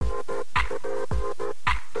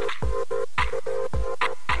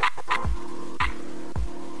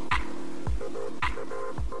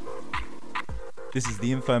This is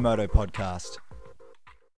the MOTO podcast.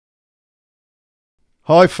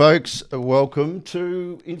 Hi folks, welcome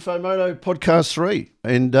to MOTO podcast 3,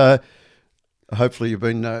 and hopefully you've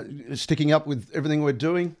been sticking up with everything we're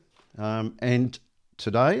doing, and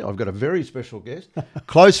today I've got a very special guest,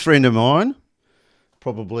 close friend of mine,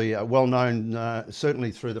 probably well known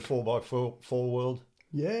certainly through the 4x4 world.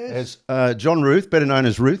 Yes. As John Rooth, better known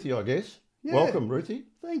as Roothy, I guess. Yeah. Welcome, Roothy.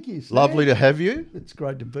 Thank you, sir. Lovely to have you. It's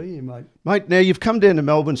great to be here, mate. Mate, now you've come down to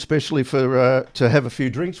Melbourne specially for to have a few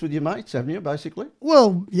drinks with your mates, haven't you, basically?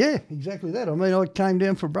 Well, yeah, exactly that. I mean, I came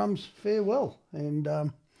down for Brum's farewell, and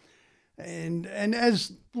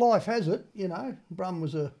as life has it, you know, Brum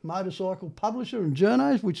was a motorcycle publisher and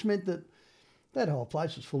journos, which meant that whole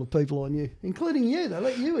place was full of people I knew, including you. They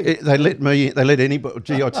let you in. They let anybody.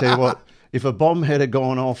 Gee, I tell you what, if a bomb had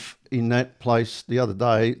gone off in that place the other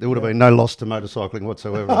day, there would have been no loss to motorcycling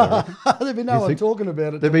whatsoever. There'd be no one talking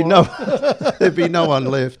about it. There'd be no one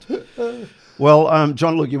left. Well,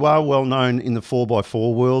 John, look, you are well known in the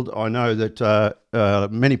 4x4 world. I know that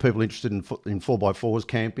many people interested in 4x4s,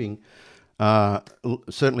 camping,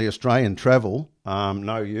 certainly Australian travel,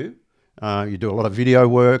 know you. You do a lot of video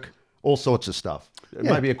work, all sorts of stuff.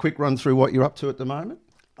 Yeah. Maybe a quick run through what you're up to at the moment?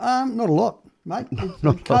 Not a lot, mate.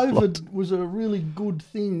 COVID was a really good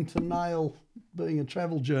thing to nail being a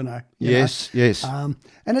travel journo. Yes. And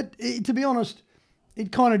it, to be honest,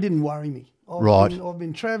 it kind of didn't worry me. I've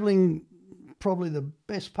been travelling probably the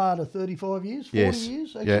best part of 35 years, 40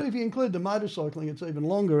 years. Actually, if you include the motorcycling, it's even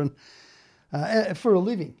longer, and for a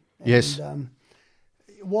living. Yes. And,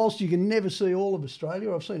 whilst you can never see all of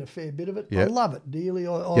Australia, I've seen a fair bit of it. Yep. I love it dearly.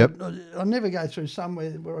 I never go through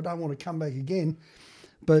somewhere where I don't want to come back again.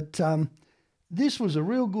 But this was a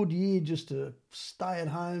real good year just to stay at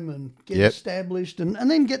home and get established, and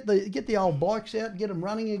then get the old bikes out, get them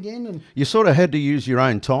running again. And you sort of had to use your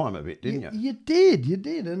own time a bit, didn't you? You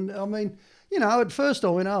did. And I mean, you know, at first I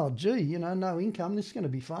went, oh, gee, you know, no income, this is going to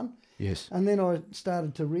be fun. Yes. And then I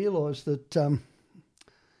started to realise that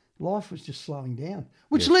life was just slowing down,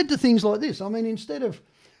 which led to things like this. I mean, instead of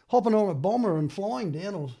hopping on a bomber and flying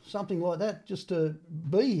down or something like that just to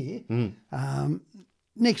be here,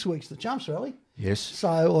 next week's the Chumps Rally. Yes.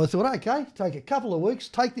 So I thought, okay, take a couple of weeks,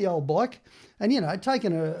 take the old bike, and, you know,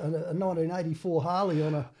 taking a 1984 Harley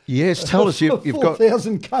on a tell us you've got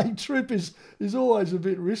 4,000k trip is always a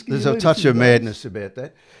bit risky. There's a touch of madness about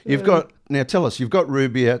that. You've got, now tell us, you've got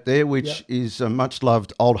Ruby out there, which is a much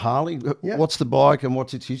loved old Harley. What's the bike and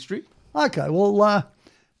what's its history? Okay, well,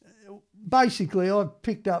 basically I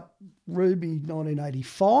picked up Ruby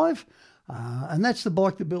 1985, and that's the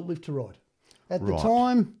bike that built Live to Ride. At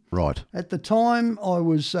the time, I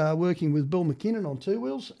was working with Bill McKinnon on two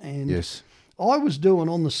wheels, and I was doing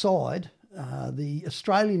on the side the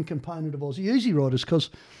Australian component of Aussie Easy Riders, because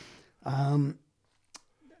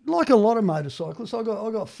like a lot of motorcyclists, I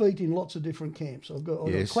got feet in lots of different camps. I've got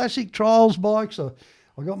classic trials bikes. I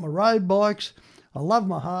got my road bikes. I love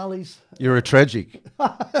my Harleys. You're a tragic.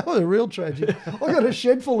 A real tragic. I got a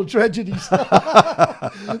shed full of tragedies.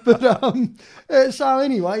 But so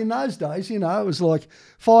anyway, in those days, you know, it was like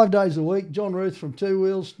 5 days a week, John Rooth from Two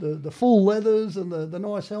Wheels, the full leathers and the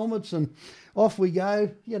nice helmets, and off we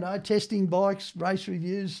go, you know, testing bikes, race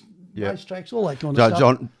reviews, race tracks, all that kind of stuff.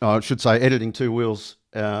 John, I should say, editing Two Wheels.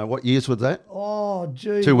 What years was that? Oh,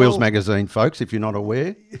 gee. Two Wheels magazine, folks, if you're not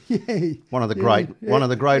aware. Yeah. One of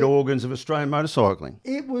the great organs of Australian motorcycling.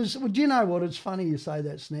 It was, well, do you know what? It's funny you say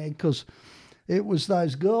that, Snag, because it was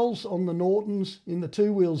those girls on the Nortons in the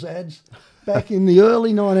Two Wheels ads back in the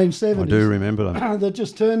early 1970s. I do remember them. That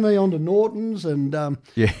just turned me on to Nortons, and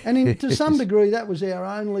to some degree that was our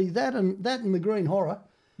only, that and the Green Horror.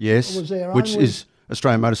 Yes, was our which only, is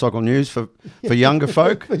Australian motorcycle news for younger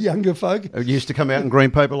folk. For younger folk. It used to come out in green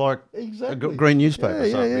paper like a green newspaper,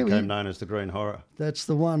 so it became known as the Green Horror. That's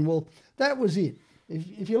the one. Well, that was it.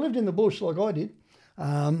 If you lived in the bush like I did,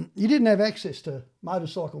 you didn't have access to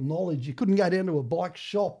motorcycle knowledge. You couldn't go down to a bike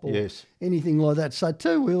shop or anything like that. So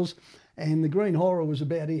Two Wheels and the Green Horror was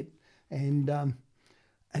about it. And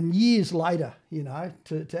years later, you know,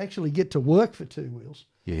 to actually get to work for Two Wheels.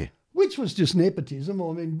 Yeah. Which was just nepotism.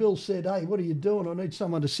 I mean, Bill said, hey, what are you doing? I need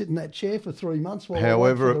someone to sit in that chair for 3 months while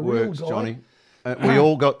however I wait for the it works, real guy. Johnny. We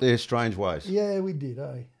all got their strange ways. Yeah, we did,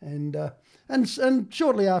 eh? And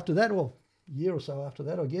shortly after that, well, a year or so after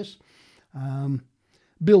that, I guess,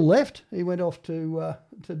 Bill left. He went off to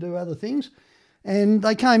do other things. And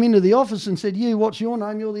they came into the office and said, what's your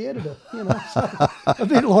name? You're the editor. You know, so a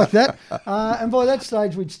bit like that. And by that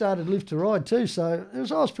stage, we'd started Live to Ride too. So I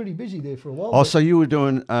was pretty busy there for a while. Oh, so you were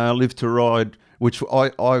doing Live to Ride, which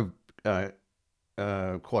I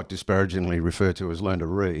quite disparagingly refer to as learn to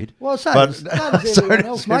read. Well, so but does so everyone does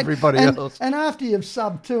else, mate. everybody and, else. And after you've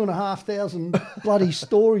subbed 2,500 bloody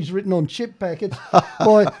stories written on chip packets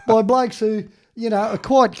by blokes who, are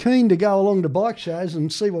quite keen to go along to bike shows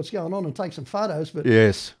and see what's going on and take some photos. But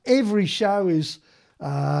Yes. every show is,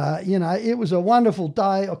 it was a wonderful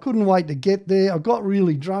day. I couldn't wait to get there. I got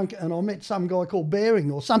really drunk and I met some guy called Baring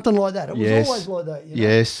or something like that. It was always like that,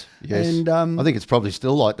 Yes. And I think it's probably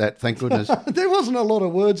still like that, thank goodness. there wasn't a lot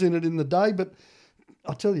of words in it in the day, but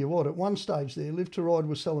I'll tell you what, at one stage there, Live to Ride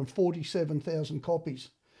was selling 47,000 copies.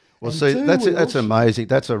 Well, And see, that's wheels, amazing.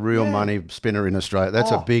 That's a real Yeah. money spinner in Australia.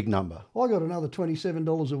 That's a big number. I got another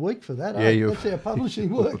 $27 a week for that. Yeah, That's how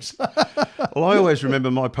publishing works. Well, I always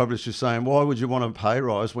remember my publisher saying, "Why would you want a pay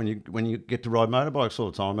rise when you get to ride motorbikes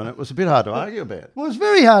all the time?" And it was a bit hard to argue about. Well, it's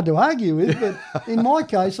very hard to argue with, but in my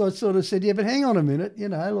case, I sort of said, yeah, but hang on a minute,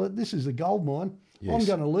 like, this is a gold mine. Yes. I'm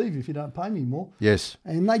going to leave if you don't pay me more. Yes.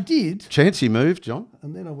 And they did. Chancy moved, John.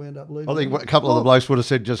 And then I wound up leaving. I think a couple of the blokes would have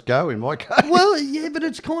said, "Just go." In my case. Well, yeah, but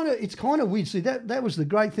it's kind of weird. See, that was the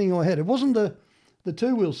great thing I had. It wasn't the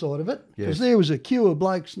two-wheel side of it, because there was a queue of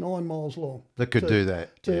blokes 9 miles long that could do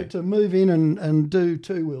that to move in and do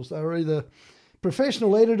two wheels. They were either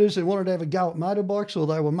professional editors who wanted to have a go at motorbikes, or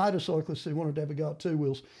they were motorcyclists who wanted to have a go at two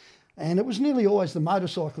wheels. And it was nearly always the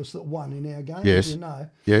motorcyclists that won in our game, Yes. as you know.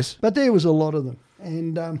 Yes. But there was a lot of them.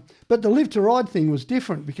 And but the Live to Ride thing was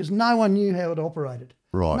different because no one knew how it operated.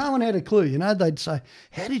 Right. No one had a clue. They'd say,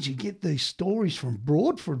 how did you get these stories from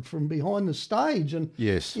Broadford, from behind the stage? And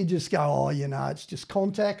Yes. you just go, it's just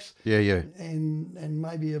contacts. Yeah. And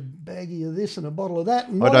maybe a baggie of this and a bottle of that.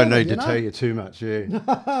 And I don't whatever, need to tell you too much.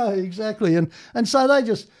 Yeah. Exactly. And so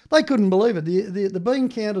they couldn't believe it. The bean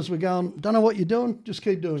counters were going, don't know what you're doing, just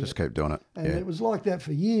keep doing it. Just keep doing it. And yeah. it was like that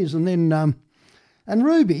for years. And then, and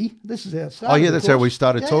Ruby, this is how it started. Oh, yeah, that's how we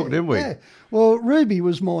started talking, didn't we? Yeah. Well, Ruby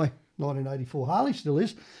was my 1984 Harley, still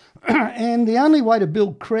is. And the only way to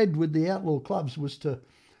build cred with the outlaw clubs was to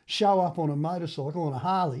show up on a motorcycle, on a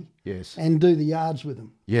Harley, Yes. and do the yards with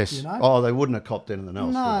them. Yes. Oh, they wouldn't have copped anything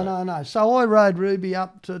else. No. So I rode Ruby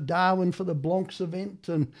up to Darwin for the Blancs event,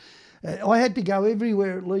 and I had to go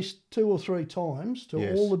everywhere at least 2 or 3 times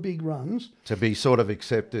to all the big runs. To be sort of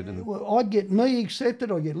accepted. And Well, I'd get me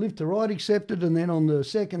accepted, I'd get Live to Ride accepted, and then on the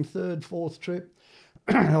 2nd, 3rd, 4th trip,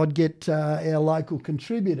 I'd get our local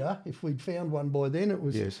contributor, if we'd found one by then. It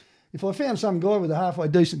was if I found some guy with a halfway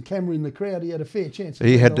decent camera in the crowd, he had a fair chance.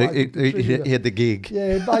 He had the gig.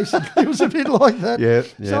 Yeah, basically, it was a bit like that. Yeah.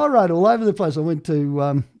 So I rode all over the place. I went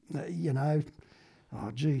to,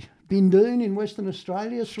 Bindoon in Western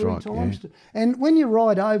Australia 3 times. Yeah. And when you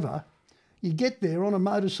ride over, you get there on a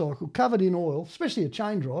motorcycle covered in oil, especially a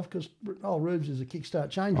chain drive, because old Rubes is a kickstart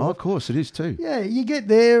chain drive. Oh, of course, it is too. Yeah, you get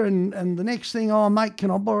there and the next thing, mate, can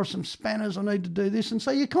I borrow some spanners? I need to do this. And so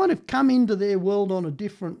you kind of come into their world on a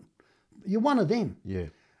different, you're one of them. Yeah.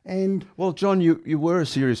 And well, John, you were a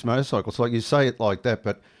serious motorcyclist. Like you say it like that,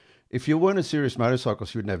 but if you weren't a serious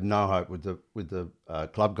motorcyclist, you would have no hope with the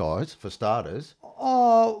club guys, for starters.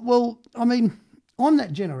 Oh, well, I mean, I'm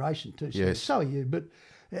that generation too. Yes. So are you. But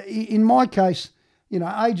in my case,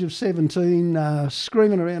 age of 17,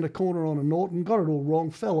 screaming around a corner on a Norton, got it all wrong,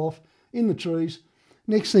 fell off in the trees.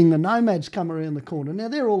 Next thing, the Nomads come around the corner. Now,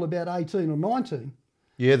 they're all about 18 or 19.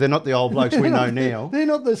 Yeah, they're not the old blokes we know now. They're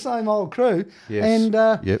not the same old crew. Yes.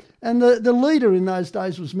 And the leader in those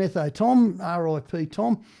days was MOTO Tom, R.I.P.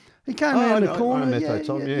 Tom. He came around the corner. I know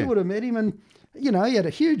Tom, You would have met him. And, he had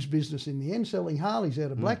a huge business in the end, selling Harleys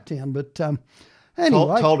out of Blacktown. But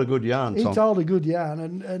anyway. Told a good yarn, Tom. He told a good yarn.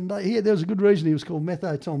 And there was a good reason he was called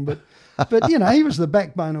MOTO Tom. But he was the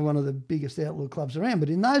backbone of one of the biggest outlaw clubs around. But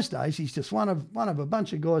in those days, he's just one of a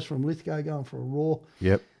bunch of guys from Lithgow going for a raw.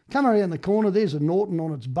 Yep. Come around the corner, there's a Norton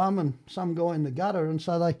on its bum and some guy in the gutter. And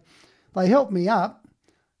so they helped me up.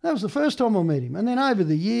 That was the first time I met him. And then over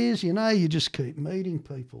the years, you just keep meeting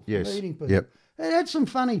people. Yes. Meeting people. Yep. It had some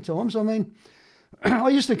funny times. I mean, I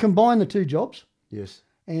used to combine the 2 jobs. Yes.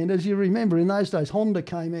 And as you remember, in those days, Honda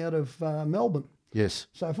came out of Melbourne. Yes.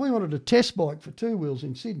 So if we wanted a test bike for 2 wheels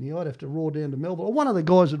in Sydney, I'd have to raw down to Melbourne. Or one of the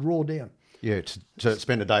guys would raw down. Yeah, to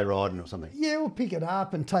spend a day riding or something. Yeah, or pick it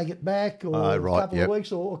up and take it back, or right, a couple of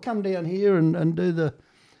weeks, or come down here and do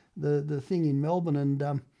the thing in Melbourne.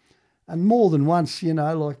 And more than once,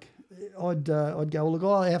 like I'd go, well, look,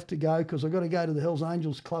 I have to go because I've got to go to the Hells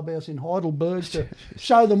Angels clubhouse in Heidelberg to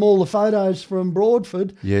show them all the photos from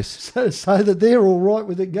Broadford. Yes. So that they're all right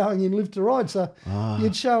with it going in Live to Ride. So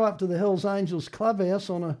you'd show up to the Hells Angels clubhouse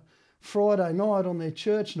on a Friday night, on their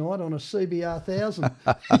church night, on a CBR 1000.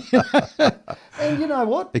 And you know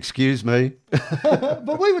what? Excuse me.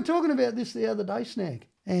 But we were talking about this the other day, Snag.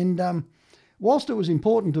 And whilst it was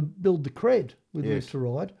important to build the cred with Yes. Live to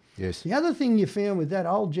Ride, Yes. the other thing you found with that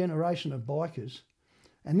old generation of bikers,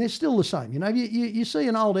 and they're still the same, you see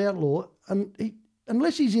an old outlaw, and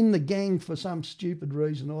unless he's in the gang for some stupid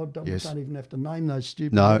reason, I don't even have to name those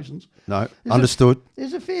stupid reasons. No, understood.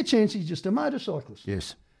 There's a fair chance he's just a motorcyclist.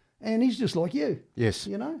 Yes. And he's just like you. Yes.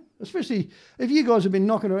 Especially if you guys have been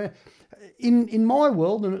knocking around. In my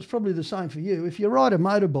world, and it's probably the same for you, if you ride a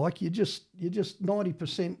motorbike, you're just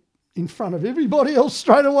 90% in front of everybody else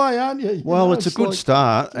straight away, aren't you? Well, it's a good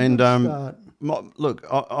start. Start. Look,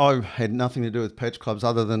 I had nothing to do with patch clubs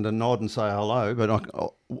other than to nod and say hello, but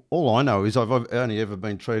all I know is I've only ever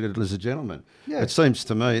been treated as a gentleman. Yeah. It seems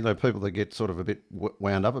to me that people that get sort of a bit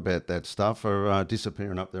wound up about that stuff are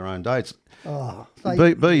disappearing up their own dates.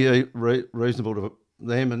 Be reasonable to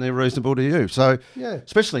them and they're reasonable to you. So,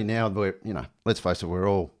 especially now, let's face it, we're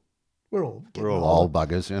all old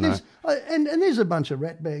buggers, And there's a bunch of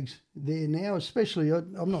ratbags there now, especially,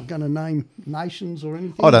 I'm not going to name nations or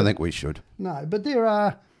anything. I don't think we should. No, but there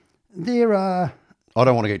are. I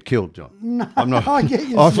don't want to get killed, John. No, I'm not. I get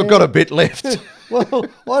you. I've got a bit left. Well,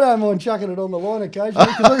 I don't mind chucking it on the line occasionally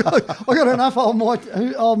because I got enough old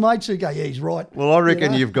mates who go, yeah, he's right. Well, I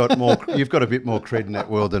reckon you've got a bit more cred in that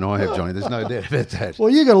world than I have, Johnny. There's no doubt about that. Well,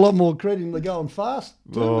 you got a lot more cred in the going fast.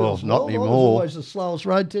 Not anymore. I was always the slowest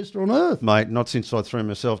road tester on earth, mate. Not since I threw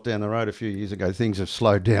myself down the road a few years ago. Things have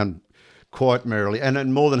slowed down quite merrily,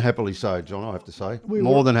 and more than happily so, John. I have to say,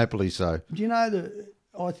 more than happily so. Do you know that?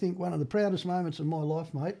 I think one of the proudest moments of my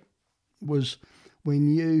life, mate, was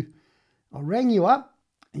when I rang you up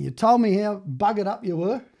and you told me how buggered up you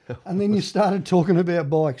were, and then you started talking about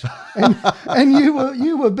bikes, and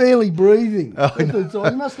you were barely breathing at the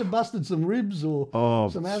time. You must have busted some ribs or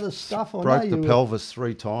some other stuff. Broke the pelvis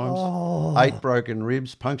 3 times, 8 broken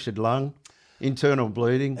ribs, punctured lung, internal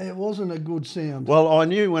bleeding. It wasn't a good sound. Well, I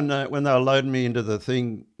knew when they were loading me into the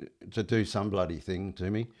thing to do some bloody thing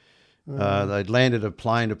to me. They'd landed a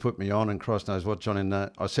plane to put me on, and Christ knows what, John. And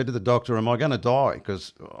I said to the doctor, am I going to die?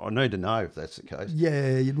 Because I need to know if that's the case.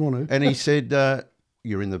 Yeah, you'd want to. And he said,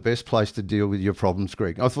 you're in the best place to deal with your problems,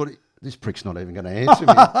 Greg. I thought, this prick's not even going to answer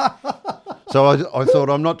me. So I thought,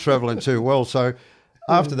 I'm not travelling too well. So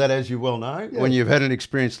after that, as you well know, when you've had an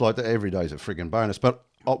experience like that, every day's a frigging bonus. But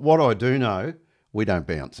what I do know, we don't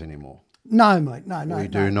bounce anymore. No, mate, no. We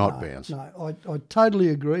do not bounce. No, I totally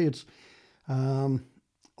agree. It's...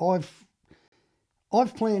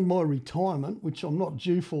 I've planned my retirement, which I'm not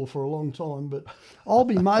due for a long time, but I'll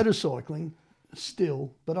be motorcycling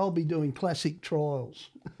still, but I'll be doing classic trials.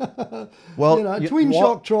 Well, twin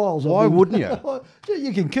shock trials. Why wouldn't you?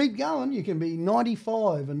 You can keep going. You can be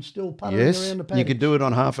 95 and still puttering around the paddock. You could do it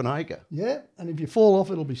on half an acre. Yeah, and if you fall off,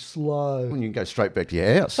 it'll be slow. And you can go straight back to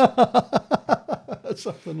your house.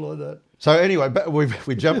 Something like that. So anyway, but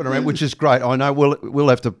we're jumping around, which is great. I know we'll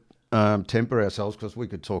have to temper ourselves because we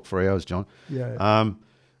could talk for hours, John. Yeah.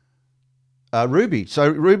 Ruby. So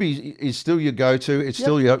Ruby is still your go-to. It's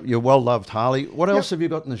still your well-loved Harley. What else have you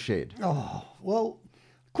got in the shed? Oh, well,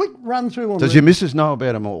 quick run through on Does your missus know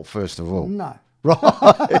about them all, first of all? No. Right.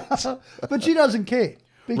 But she doesn't care.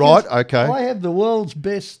 Right, okay. I have the world's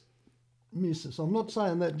best missus. I'm not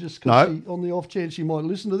saying that just because on the off chance she might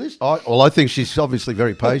listen to this. I think she's obviously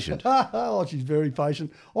very patient. Oh, she's very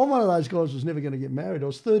patient. I'm one of those guys who was never going to get married. I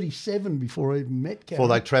was 37 before I even met Karen.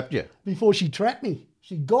 Before they trapped you? Before she trapped me.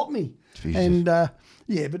 She got me. Jesus. And,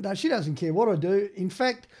 but no, she doesn't care what I do. In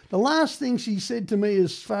fact, the last thing she said to me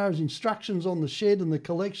as far as instructions on the shed and the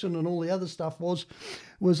collection and all the other stuff was,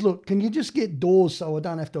 look, can you just get doors so I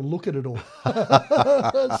don't have to look at it all?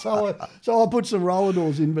 so I put some roller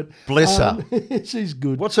doors in. But bless her. She's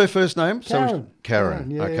good. What's her first name? Karen.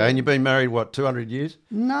 Karen. Yeah. Okay, and you've been married, 200 years?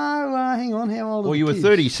 No, hang on. How old are Well, the you were kids?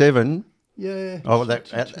 37. Yeah. Oh,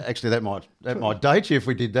 that might date you if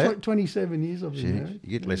we did that. 27 years I've been married.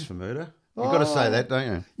 You get less for murder. You've got to say that, don't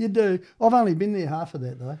you? You do. I've only been there half of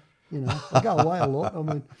that though. I go away a lot. I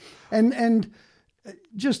mean, and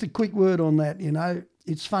just a quick word on that.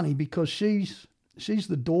 It's funny because she's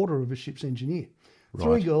the daughter of a ship's engineer.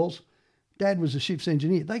 Right. 3 girls. Dad was a ship's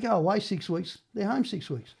engineer. They go away 6 weeks. They're home 6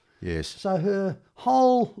 weeks. Yes. So her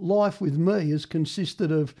whole life with me has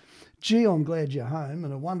consisted of, gee, I'm glad you're home,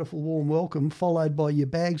 and a wonderful warm welcome, followed by your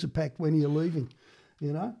bags are packed when you're leaving.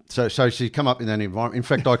 So she's come up in that environment. In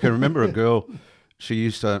fact, I can remember a girl, she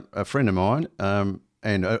used to, a friend of mine,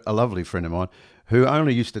 and a lovely friend of mine, who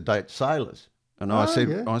only used to date sailors. And I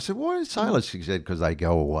said, why are sailors? She said, because they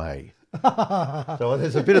go away. So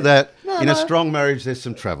there's a bit of that. A strong marriage, there's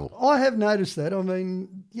some travel. I have noticed that. I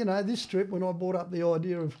mean, this trip, when I brought up the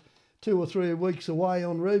idea of 2 or 3 weeks away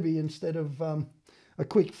on Ruby instead of a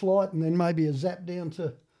quick flight and then maybe a zap down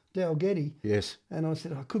to Dalgety. Yes. And I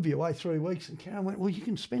said, I could be away 3 weeks. And Karen went, well, you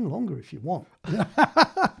can spend longer if you want.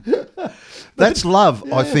 That's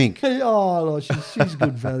love, I think. Oh, she's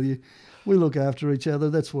good value. We look after each other.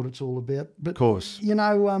 That's what it's all about. But, Of course. You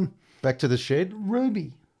know, Back to the shed.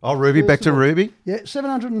 Ruby. Oh, Ruby, back to Ruby. Yeah,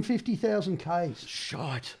 750,000 Ks.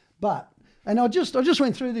 Shite. And I just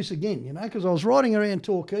went through this again, you know, because I was riding around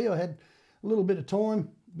Torquay. I had a little bit of time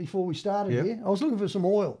before we started here. I was looking for some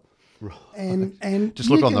oil. Right. And just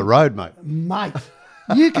look on the road, mate. Mate,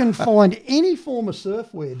 you can find any form of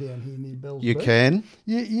surfwear down here near Bell's You Beach. can.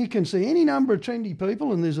 You can see any number of trendy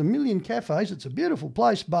people, and there's a million cafes. It's a beautiful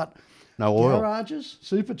place, but no oil. Garages,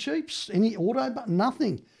 super cheaps, any auto, but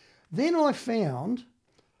nothing. Then I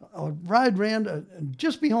rode round and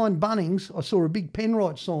just behind Bunnings. I saw a big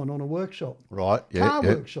Penrite sign on a workshop. Right, yeah. Car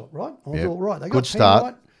workshop, right? I thought, right, they got Good start.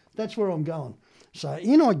 Penrite. That's where I'm going. So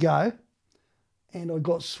in I go, and I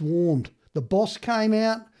got swarmed. The boss came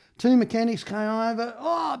out. 2 mechanics came over.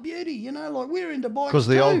 Oh, beauty, you know, like we're into bikes Because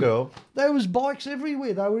the too. old girl. There was bikes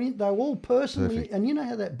everywhere. They were all personally, Perfect. and you know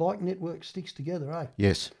how that bike network sticks together, eh?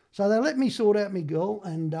 Yes. So they let me sort out my girl,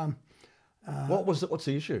 and What's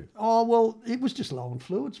the issue? oh well, it was just low on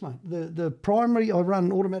fluids, mate. The primary, I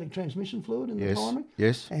run automatic transmission fluid in the primary.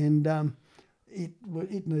 Yes. And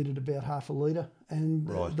it needed about half a litre, and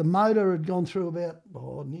Right. the motor had gone through about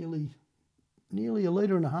nearly a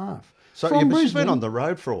litre and a half. So From but she's been Brisbane. on the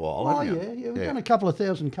road for a while, Oh haven't you? yeah, we've done a couple of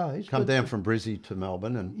thousand Ks. Come but- down from Brizzy to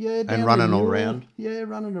Melbourne and down running to all Newell. around. Yeah,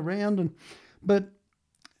 running around, but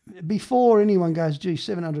before anyone goes, gee,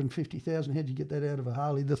 750,000, how'd you get that out of a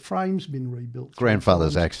Harley? The frame's been rebuilt. 3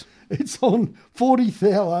 Grandfather's times. axe. It's on 40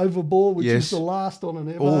 thou overbore, which Yes. is the last on an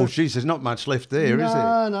Evo. Oh, geez, there's not much left there, is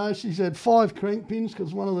there? No, she's had 5 crank pins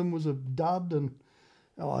because one of them was a dud, and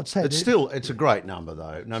It's a great number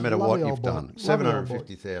though, no matter what lovely you've old bike. done. Lovely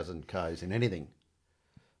 750,000 Ks in anything.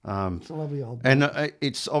 it's a lovely old. And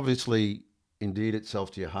it's obviously endeared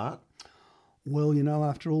itself to your heart. Well, you know,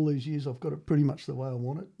 after all these years, I've got it pretty much the way I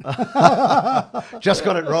want it. Just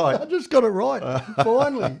got it I right. just got it right,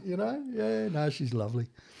 finally, you know. Yeah, no, she's lovely.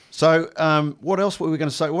 So what else were we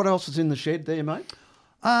going to say? What else is in the shed there, mate?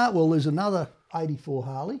 Well, there's another 84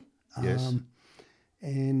 Harley. Yes.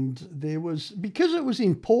 And there was, because it was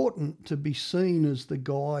important to be seen as the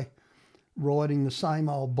guy riding the same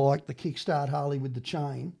old bike, the kickstart Harley with the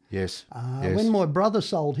chain. Yes. When my brother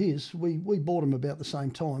sold his, we bought him about the same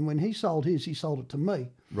time. When he sold his, he sold it to me.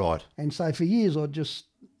 Right. And so for years, I'd just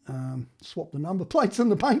swap the number plates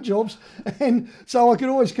and the paint jobs, and so I could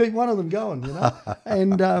always keep one of them going, you know.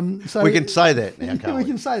 And so We can say that now, can't we? we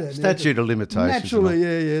can say that. Statute of limitations. Naturally,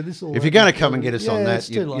 yeah. This all. If you're going to come and get us on that, it's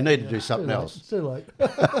too you late, need to do something too late, else. It's too late.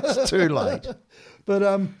 It's too late. But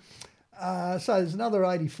so there's another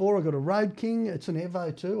 84. I got a Road King. It's an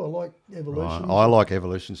Evo too. I like Right. Evolution. I like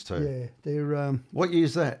Evolutions too. Yeah, they're What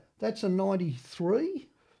year's that? that's a 93.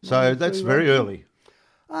 So that's 93 very Road King. early.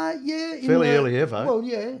 Yeah, in Fairly early Evo. Well,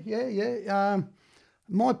 yeah.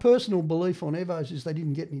 My personal belief on Evos is they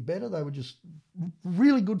didn't get any better. They were just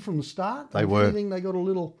really good from the start. They If were. anything, they got a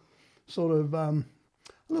little sort of a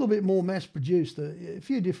little bit more mass produced. A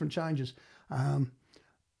few different changes.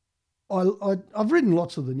 I've ridden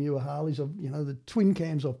lots of the newer Harleys. The twin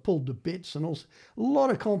cams I've pulled to bits, and also a lot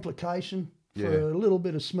of complication for a little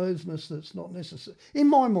bit of smoothness that's not necessary in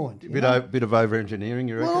my mind. Bit of over engineering,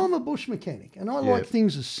 you reckon? Well, I'm a bush mechanic, and I like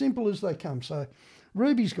things as simple as they come. So,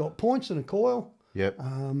 Ruby's got points and a coil. Yep.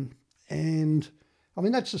 And I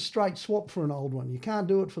mean, that's a straight swap for an old one. You can't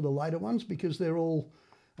do it for the later ones because they're all,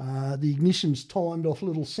 the ignition's timed off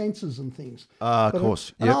little sensors and things. Of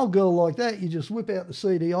course. An old girl like that, you just whip out the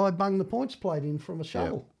CDI, bung the points plate in from a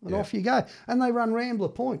shovel, and off you go. And they run Rambler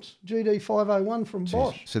points, GD 501 from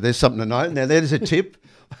Bosch. So there's something to know. Now, there's a tip,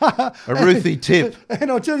 a Roothy tip.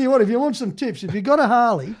 And I'll tell you what, if you want some tips, if you've got a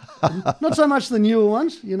Harley, not so much the newer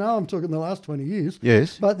ones, I'm talking the last 20 years,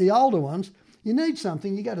 Yes. but the older ones, you need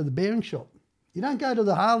something, you go to the bearing shop. You don't go to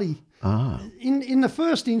the Harley in the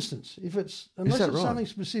first instance, unless that it's right? something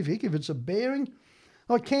specific. If it's a bearing,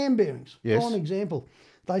 like cam bearings, Yes. prime example,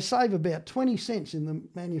 they save about 20 cents in the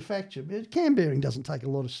manufacture. But cam bearing doesn't take a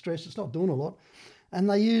lot of stress. It's not doing a lot. And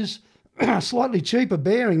they use a slightly cheaper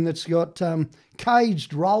bearing that's got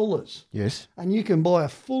caged rollers. Yes. And you can buy a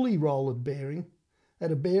fully rollered bearing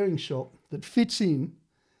at a bearing shop that fits in.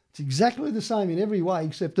 It's exactly the same in every way,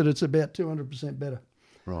 except that it's about 200% better.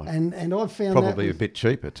 Right. And I've found Probably that a bit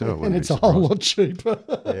cheaper too. I and wouldn't it's be a whole surprised. lot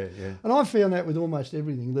cheaper. Yeah. And I've found that with almost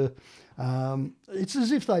everything. It's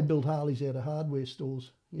as if they build Harleys out of hardware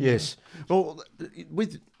stores. Yes. Well,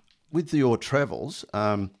 with your travels,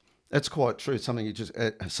 that's quite true. Something you just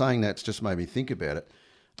saying that's just made me think about it.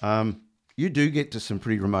 you do get to some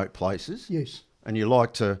pretty remote places. Yes. And you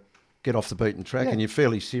like to get off the beaten track, and you're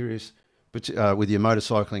fairly serious with your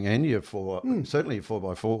motorcycling and your certainly your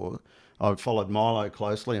 4x4. I've followed Milo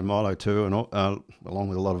closely and Milo too, and along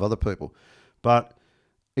with a lot of other people. But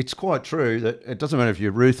it's quite true that it doesn't matter if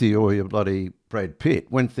you're Roothy or you're bloody Brad Pitt.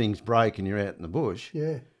 When things break and you're out in the bush,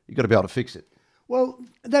 you've got to be able to fix it. Well,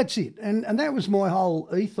 that's it. And that was my whole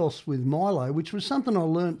ethos with Milo, which was something I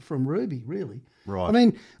learnt from Ruby, really. Right. I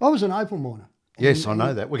mean, I was an opal miner. Yes, I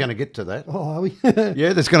know that. We're going to get to that. Oh, are we?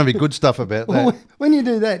 Yeah, there's going to be good stuff about that. Well, when you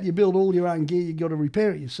do that, you build all your own gear. You've got to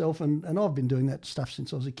repair it yourself. And I've been doing that stuff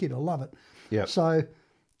since I was a kid. I love it. Yeah. So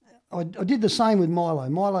I did the same with Milo.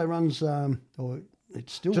 Milo runs, or it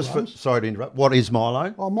still runs. Sorry to interrupt. What is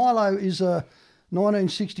Milo? Oh, Milo is a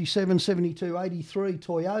 1967, 72, 83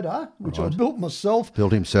 Toyota, which I built myself.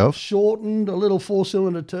 Built himself. Shortened, a little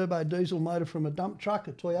 4-cylinder turbo diesel motor from a dump truck,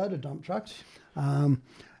 a Toyota dump truck.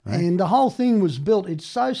 And the whole thing was built, it's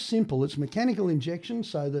so simple. It's mechanical injection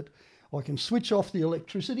so that I can switch off the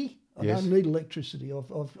electricity. I don't need electricity.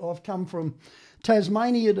 I've come from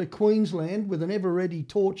Tasmania to Queensland with an ever-ready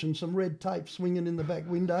torch and some red tape swinging in the back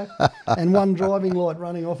window and one driving light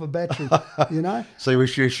running off a battery, you know. So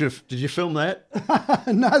did you film that?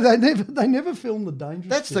 No, they never filmed the dangerous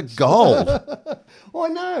That's bits. the gold. I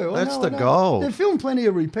know. That's the gold. They filmed plenty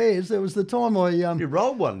of repairs. There was the time I... You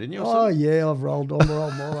rolled one, didn't you? Oh, yeah, I've rolled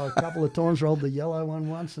Milo a couple of times, rolled the yellow one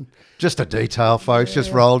once. And just a detail, folks,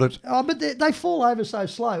 just rolled it. Oh, but they fall over so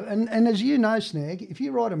slow. And as you know, Snag, if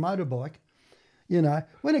you ride a motorbike, you know,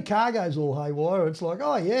 when a car goes all haywire, it's like,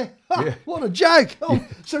 oh, yeah, what a joke. I'm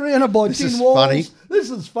surrounded by tin walls. Funny.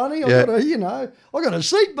 This is funny. I've got a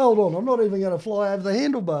seatbelt on. I'm not even going to fly over the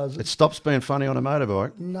handlebars. It stops being funny on a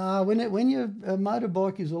motorbike. No, when a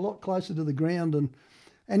motorbike is a lot closer to the ground.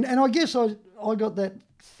 And I guess I got that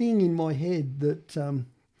thing in my head that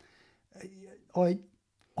I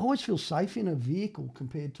always feel safe in a vehicle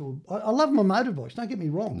compared to I love my motorbikes, don't get me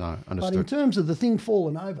wrong. No, understood. But in terms of the thing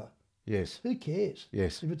falling over, yes, who cares?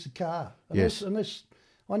 Yes. If it's a car. Unless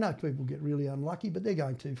I know people get really unlucky, but they're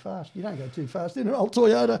going too fast. You don't go too fast in an old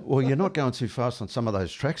Toyota. Well, you're not going too fast on some of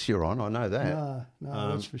those tracks you're on. I know that.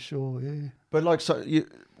 No, that's for sure, yeah. But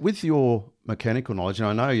with your mechanical knowledge, and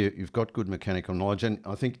I know you've got good mechanical knowledge, and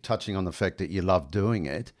I think touching on the fact that you love doing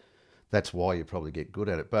it, that's why you probably get good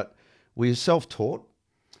at it. But were you self-taught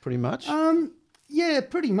pretty much? Yeah,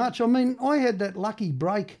 pretty much. I mean, I had that lucky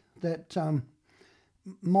break that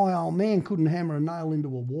my old man couldn't hammer a nail into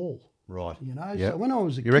a wall. Right. You know, Yep. So when I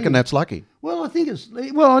was a kid... You reckon that's lucky? Well, I think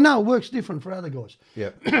I know it works different for other guys. Yeah.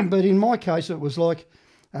 But in my case, it was like,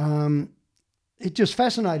 it just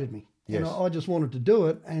fascinated me. Yes. And I just wanted to do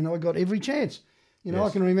it, and I got every chance. You know, Yes.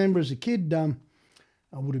 I can remember as a kid,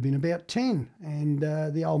 I would have been about 10, and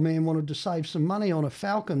the old man wanted to save some money on a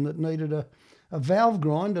Falcon that needed a valve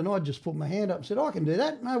grind, and I just put my hand up and said, I can do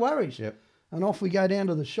that, no worries. Yep. And off we go down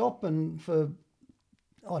to the shop, and for,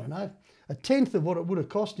 I don't know, a tenth of what it would have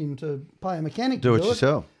cost him to pay a mechanic to do it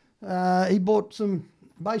yourself. He bought some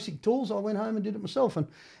basic tools. I went home and did it myself,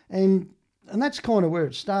 and that's kind of where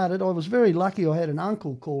it started. I was very lucky. I had an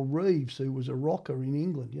uncle called Reeves who was a rocker in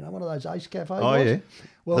England. You know, one of those Ace Cafe guys. Oh yeah,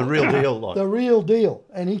 well, the real deal, like the real deal.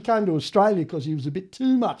 And he came to Australia because he was a bit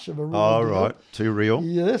too much of a real deal. Oh right, too real.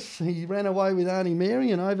 Yes, he ran away with Auntie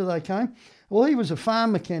Mary, and over they came. Well, he was a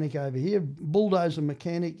farm mechanic over here, bulldozer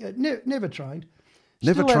mechanic. Never trained.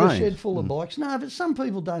 Never Still trained. had a shed full of bikes. No, but some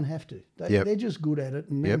people don't have to. Yep. They're just good at it.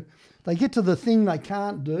 And then they get to the thing they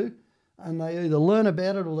can't do, and they either learn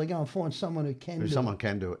about it or they go and find someone who can do it. Someone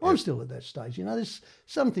can do it. I'm still at that stage. You know, there's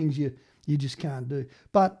some things you just can't do.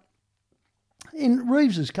 But in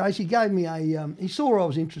Reeves's case, he gave me he saw I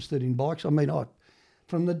was interested in bikes. I mean,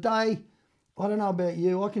 from the day, I don't know about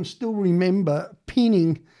you, I can still remember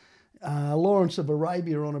pinning Lawrence of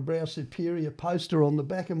Arabia on a Brow Superior poster on the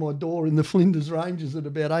back of my door in the Flinders Ranges at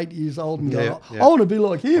about 8 years old and going, I want to be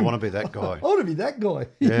like him. I want to be that guy. I want to be that guy.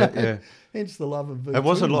 Yeah. Hence the love of It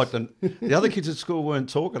wasn't like the other kids at school weren't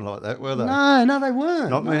talking like that, were they? No, they weren't.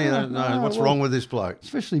 Not many. No. What's wrong with this bloke?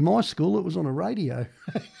 Especially my school, it was on a radio.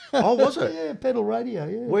 Oh, was it? Yeah, pedal radio,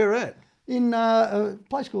 yeah. Where at? In a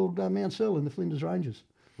place called Mount Searle in the Flinders Ranges.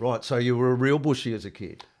 Right, so you were a real bushy as a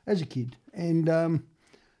kid. As a kid. And,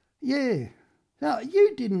 yeah. Now,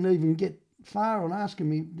 you didn't even get far on asking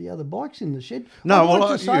me the other bikes in the shed. No, I'd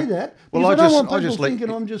like to say that. Well, I don't want people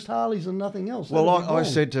thinking I'm just Harleys and nothing else. Well, I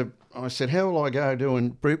said, how will I go doing,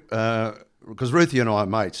 because Roothy and I are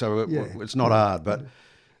mates, so it's not hard, but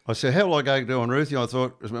I said, how will I go do on Roothy? I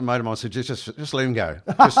thought, as a mate of mine said, just let him go.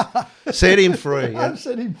 Just set him free. I've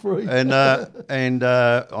set him free. And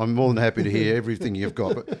I'm more than happy to hear everything you've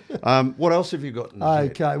got. But what else have you got in the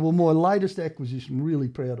shed? Okay, well, my latest acquisition, really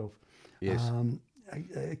proud of. Yes.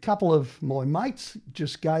 A couple of my mates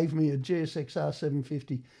just gave me a GSXR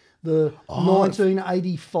 750, the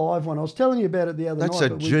 1985 one. I was telling you about it the other night. That's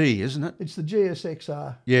a G, isn't it? It's the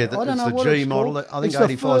GSXR. Yeah, I don't know it's what the G it's model. called. I think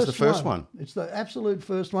 85 is the first one. It's the absolute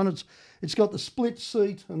first one. It's got the split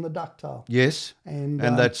seat and the ducktail. Yes, and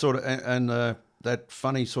that sort of that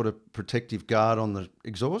funny sort of protective guard on the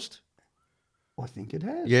exhaust. I think it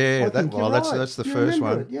has. Yeah, right. that's the first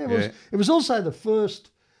one. It? Yeah, it was also the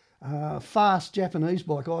first fast Japanese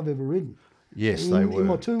bike I've ever ridden. Yes, they were. In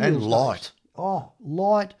my two-wheel and stage. light. Oh,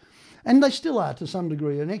 light. And they still are to some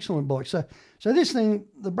degree an excellent bike. So this thing,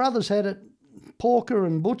 the brothers had it, Porker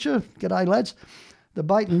and Butcher, g'day lads, the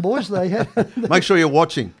Baton boys, they had Make sure you're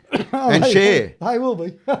watching and share. They will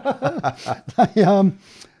be.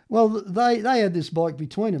 They had this bike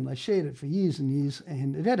between them. They shared it for years and years,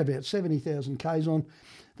 and it had about 70,000 Ks on.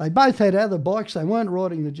 They both had other bikes. They weren't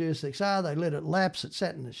riding the GSXR. They let it lapse. It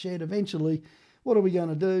sat in the shed. Eventually, what are we going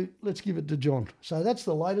to do? Let's give it to John. So that's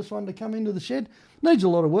the latest one to come into the shed. Needs a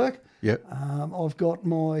lot of work. Yep. I've got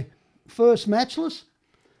my first matchless.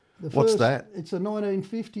 What's that? It's a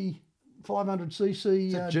 1950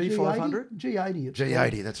 500cc G500? G80.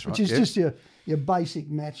 G80, that's right. Which is just your basic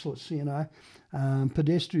matchless,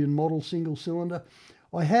 pedestrian model, single cylinder.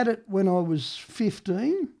 I had it when I was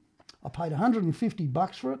 15. I paid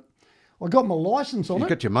 $150 for it. I got my license on it. You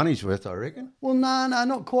got your money's worth, I reckon. Well, no,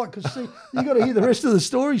 not quite, because see, you got to hear the rest of the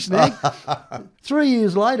story, Snag. 3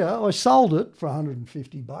 years later, I sold it for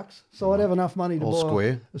 $150, so I'd have enough money to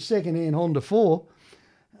buy a second-hand Honda 4.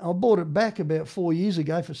 I bought it back about 4 years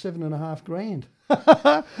ago for $7,500,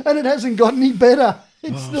 and it hasn't got any better.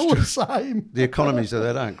 It's still the same. The economies of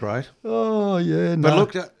that aren't great. Oh yeah, no. But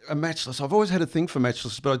look, a matchless. I've always had a thing for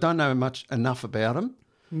matchless, but I don't know enough about them.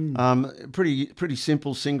 Pretty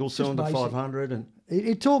simple single cylinder 500, and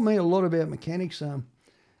it taught me a lot about mechanics.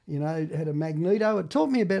 It had a magneto. It taught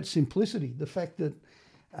me about simplicity. The fact that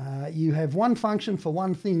you have one function for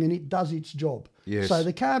one thing and it does its job. Yes. So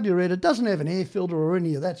the carburetor doesn't have an air filter or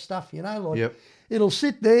any of that stuff. Yep. It'll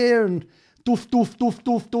sit there and doof, doof, doof,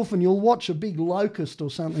 doof, doof, and you'll watch a big locust or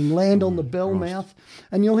something land on the bell mouth,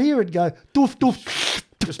 and you'll hear it go doof, doof.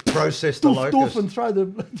 Just process the doof, locust. doof, and throw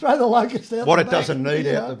the locust out. What the it back, doesn't need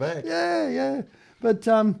out the back. Yeah. But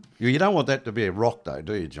you don't want that to be a rock, though,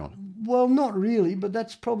 do you, John? well, not really, but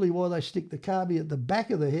that's probably why they stick the carby at the back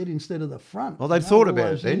of the head instead of the front. Well, they thought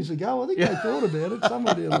about it then. Years ago, I think they thought about it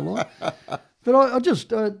somewhere down the line. But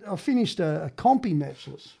I finished a Compy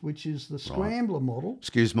matchless, which is the Scrambler model.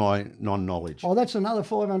 Excuse my non-knowledge. Oh, that's another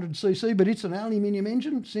 500cc, but it's an aluminium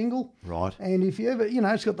engine, single. Right. And if you ever,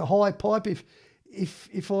 it's got the high pipe.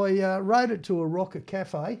 If I rode it to a rocker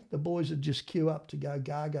cafe, the boys would just queue up to go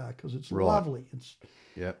gaga because it's lovely. It's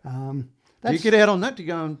do you get out on that? Do you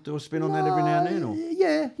go and do a spin on that every now and then? Or?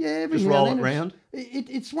 Yeah, every just now roll and it then. round?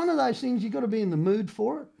 It's one of those things you've got to be in the mood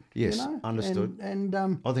for it. Yes, understood. And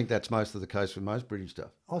I think that's most of the case with most British stuff.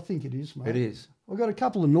 I think it is, mate. It is. I've got a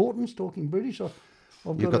couple of Nortons, talking British.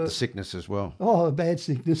 You've got the sickness as well. Oh, a bad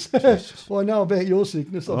sickness. Well, I know about your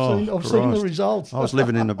sickness. I've seen the results. I was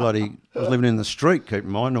living in the street, keeping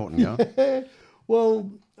my Norton going. Well,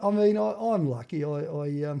 I mean, I'm lucky.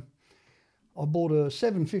 I bought a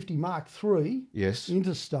 750 Mark III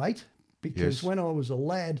Interstate because when I was a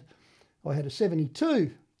lad, I had a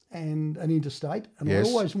 72 and an Interstate, and I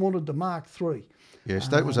always wanted the Mark III. Yes,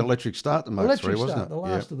 that was electric start, the Mark III, wasn't it? The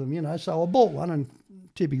last of them, So I bought one, and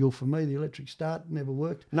typical for me, the electric start never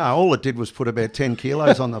worked. No, all it did was put about 10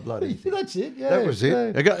 kilos on the bloody thing. That's it, yeah. That was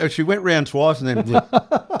it. Yeah. She went round twice and then...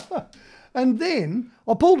 And then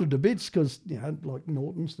I pulled it to bits because, like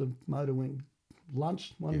Norton's, the motor went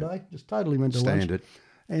lunch one day, just totally went to Standard.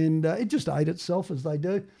 Lunch. And it just ate itself, as they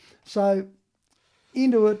do. So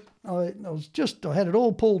into it, I had it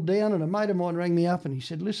all pulled down, and a mate of mine rang me up and he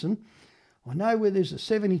said, listen, I know where there's a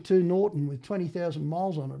 72 Norton with 20,000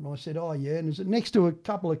 miles on it. And I said, oh, yeah. And is it next to a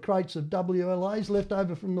couple of crates of WLAs left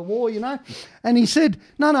over from the war, And he said,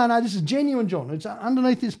 no, this is genuine, John. It's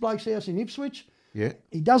underneath this bloke's house in Ipswich. Yeah.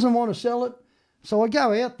 He doesn't want to sell it. So I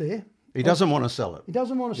go out there. He doesn't want to sell it. He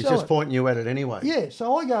doesn't want to sell it. He's just pointing you at it anyway. Yeah,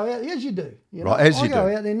 so I go out, as you do. I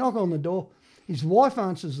go out there, knock on the door. His wife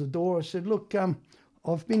answers the door. I said, look,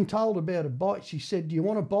 I've been told about a bike. She said, do you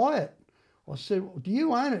want to buy it? I said, well, do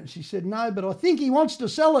you own it? She said, no, but I think he wants to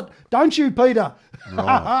sell it. Don't you, Peter?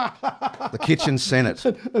 Right. The kitchen senate.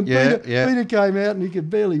 And Peter came out and he could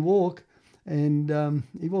barely walk. And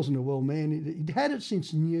he wasn't a well man. He'd had it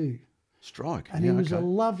since new. Strike. And he was a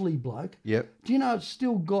lovely bloke. Yep. Do you know it's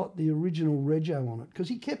still got the original rego on it? Because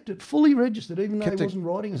he kept it fully registered even though he wasn't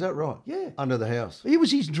riding it. Is that right? Yeah. Under the house. It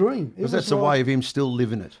was his dream. Because that's a way of him still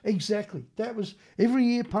living it. Exactly. That was, every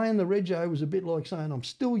year paying the rego was a bit like saying, I'm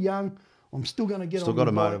still young, I'm still going to get on the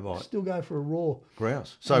bike, motorbike. Still go for a raw.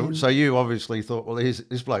 Grouse. So you obviously thought, well, this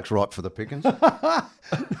bloke's ripe for the pickings. That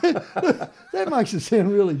makes it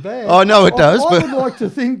sound really bad. I know it does. I would like to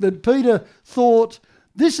think that Peter thought,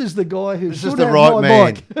 this is the guy who This should is the have right my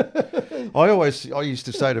man. bike. I used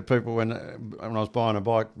to say to people when I was buying a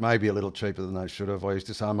bike, maybe a little cheaper than they should have, I used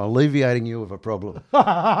to say, I'm alleviating you of a problem.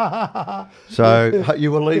 So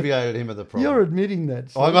you alleviated him of the problem. You're admitting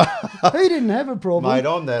that. He didn't have a problem. Mate,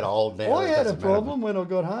 I'm that old now. I had a problem when I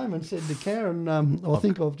got home and said to Karen, I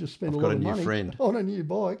think I've just spent a lot of money on a new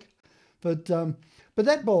bike. But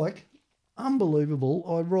that bike, unbelievable.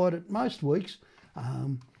 I ride it most weeks.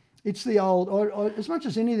 It's the old, as much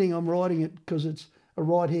as anything, I'm riding it because it's a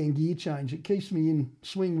right-hand gear change. It keeps me in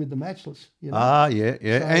swing with the matchless. You know? Yeah.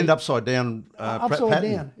 So, and upside down upside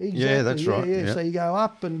pattern. down, exactly. Yeah, that's right. Yeah. So you go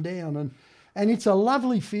up and down, and it's a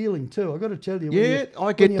lovely feeling too. I've got to tell you.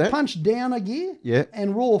 I get when that. you punch down a gear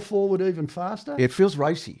and roar forward even faster. It feels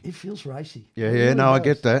racy. It feels racy. Yeah, it really does. I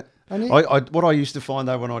get that. And what I used to find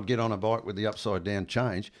though when I'd get on a bike with the upside down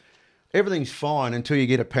change, everything's fine until you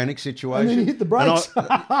get a panic situation. And then you hit the brakes.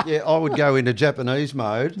 I would go into Japanese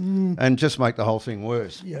mode and just make the whole thing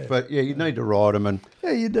worse. Yeah. But you need to ride them.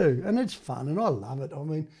 Yeah, you do. And it's fun and I love it. I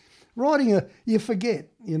mean, you forget,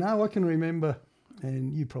 I can remember,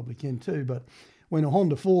 and you probably can too, but when a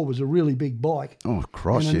Honda 4 was a really big bike. Oh,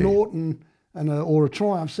 cross, and a Norton or a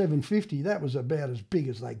Triumph 750, that was about as big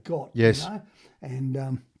as they got. Yes.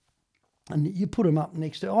 And you put them up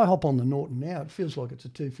next to... I hop on the Norton now. It feels like it's a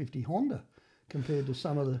 250 Honda compared to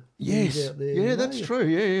some of the things out there. Yeah, that's true.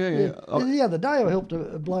 Yeah. The other day I helped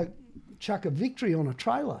a bloke chuck a Victory on a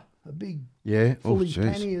trailer, a big fully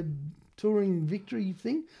panniered touring Victory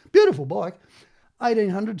thing. Beautiful bike.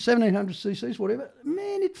 1,800, 1,700 cc's, whatever.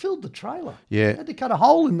 Man, it filled the trailer. Yeah. Had to cut a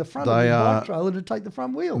hole in the front of the bike trailer to take the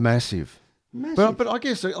front wheel. Massive. But I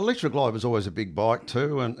guess the Electric Glide was always a big bike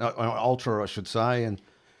too, and Ultra, I should say, and...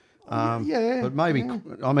 but maybe,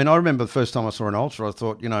 I mean, I remember the first time I saw an Ultra, I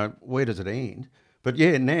thought, where does it end? But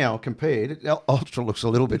now compared, Ultra looks a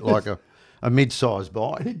little bit like a mid-sized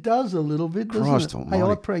bike. It does a little bit, doesn't Christ it? almighty. Hey,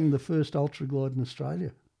 I pranged the first Ultra Glide in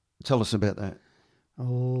Australia. Tell us about that.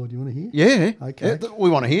 Oh, do you want to hear? Yeah. Okay. Yeah, we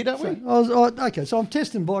want to hear, don't we? So I'm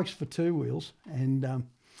testing bikes for two wheels, and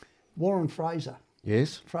Warren Fraser.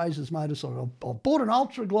 Yes. Fraser's motorcycle. I bought an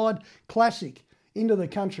Ultra Glide Classic into the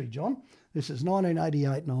country, John. This is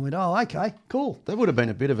 1988, and I went, oh, okay, cool. That would have been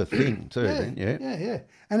a bit of a thing too, then, yeah. Yeah.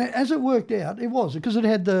 And as it worked out, it was, because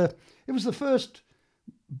it was the first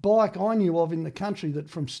bike I knew of in the country that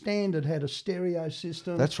from standard had a stereo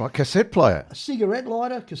system. That's right, cassette player. A cigarette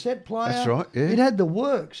lighter, cassette player. That's right, yeah. It had the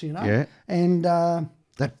works, Yeah. And...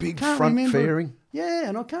 that big front fairing. Yeah,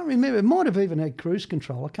 and I can't remember. It might have even had cruise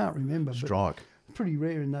control. I can't remember. Strike. But pretty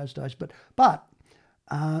rare in those days. But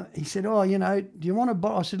he said, do you want to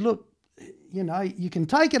buy? I said, look, you can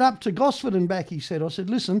take it up to Gosford and back, he said. I said,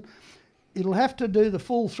 listen, it'll have to do the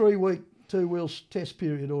full 3-week two-wheels test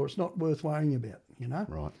period or it's not worth worrying about,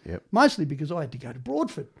 Right, yep. Mostly because I had to go to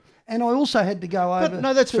Broadford. And I also had to go over But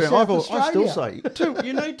no, that's to fair. South I still Australia. say,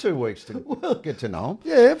 you need 2 weeks to get to know them.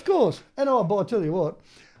 Yeah, of course. And I tell you what,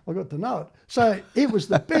 I got to know it. So it was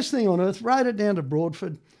the best thing on earth. Rode it down to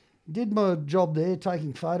Broadford, did my job there,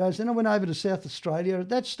 taking photos. Then I went over to South Australia. At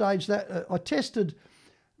that stage, I tested...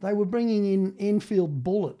 They were bringing in Enfield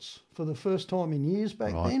bullets for the first time in years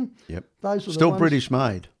back then. Yep. Those were still the ones, British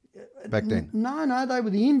made back then. No, they were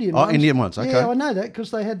the Indian ones. Oh, Indian ones, okay. Yeah, I know that because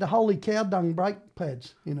they had the holy cow dung brake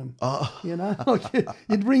pads in them. Oh. Like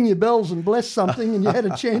you'd ring your bells and bless something and you had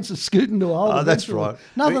a chance of scooting to a hole. Oh, that's right.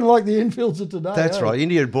 Nothing like the Enfields of today. That's right.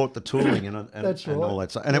 India had bought the tooling and that's right. all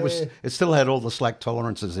that stuff. And it still had all the slack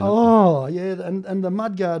tolerances in it. Oh, yeah, and the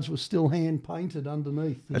mudguards were still hand painted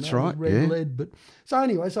underneath. That's right, with red yeah. lead. But so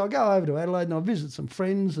anyway, so I go over to Adelaide and I visit some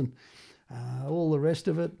friends and all the rest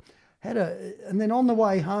of it. And then on the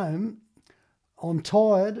way home, I'm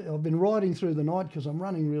tired. I've been riding through the night because I'm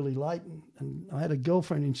running really late. And I had a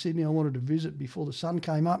girlfriend in Sydney I wanted to visit before the sun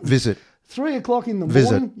came up. Visit. 3 o'clock in the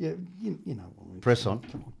Visit. morning. Yeah, you know. Press on.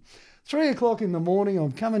 Come on. 3 o'clock in the morning,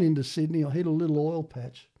 I'm coming into Sydney. I hit a little oil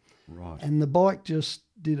patch. Right. And the bike just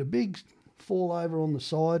did a big fall over on the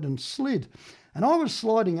side and slid. And I was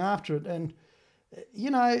sliding after it. And,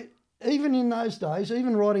 even in those days,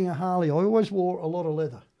 even riding a Harley, I always wore a lot of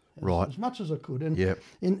leather. as much as I could. And Yep.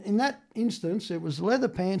 in that instance, it was leather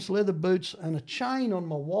pants, leather boots, and a chain on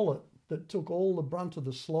my wallet that took all the brunt of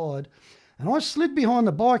the slide. And I slid behind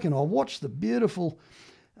the bike and I watched the beautiful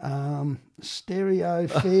stereo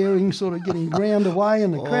fairing sort of getting ground away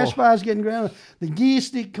and the crash bars getting ground, the gear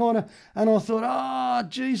stick kind of, and I thought, oh,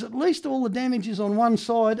 geez, at least all the damage is on one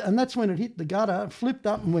side. And that's when it hit the gutter, flipped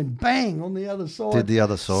up and went bang on the other side. Did the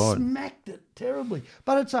other side. Smacked it terribly.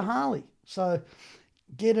 But it's a Harley, so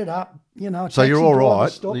get it up, you know. So you're all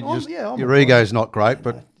right. Your ego's not great,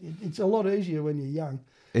 but... It's a lot easier when you're young.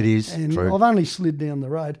 It is, and true. I've only slid down the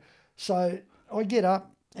road. So I get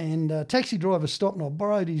up and taxi driver stopped and I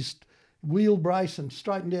borrowed his wheel brace and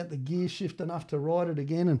straightened out the gear shift enough to ride it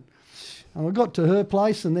again. And I got to her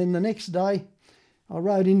place, and then the next day I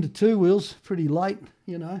rode into Two Wheels pretty late,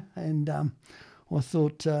 you know, and I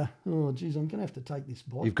thought, oh, geez, I'm going to have to take this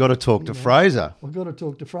bike. You've got to talk to Fraser. I've got to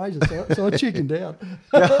talk to Fraser. So I chickened out.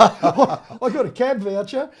 I got a cab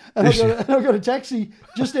voucher and I got a taxi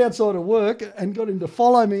just outside of work and got him to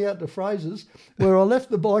follow me out to Fraser's, where I left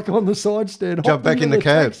the bike on the side stand, jumped back in the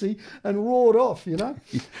cab, taxi and roared off, you know.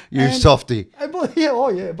 Softy. And by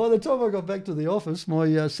the time I got back to the office,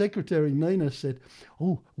 my secretary, Nina, said,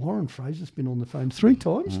 oh, Warren Fraser's been on the phone 3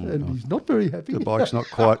 times and he's not very happy. The bike's not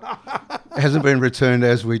quite, hasn't been returned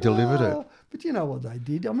as we delivered it. But you know what they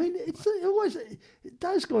did? I mean, it's always,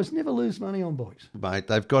 those guys never lose money on bikes. Mate,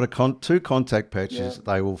 they've got 2 contact patches,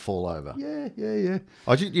 they will fall over. Yeah.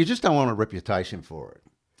 You just don't want a reputation for it.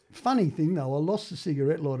 Funny thing, though, I lost the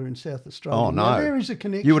cigarette lighter in South Australia. Oh, no. Now, there is a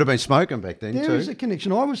connection. You would have been smoking back then, too. There is a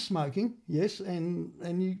connection. I was smoking, yes,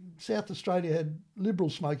 and South Australia had liberal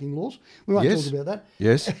smoking laws. We won't talk about that.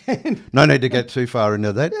 Yes. No need to get too far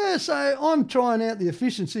into that. Yeah, so I'm trying out the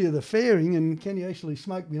efficiency of the fairing, and can you actually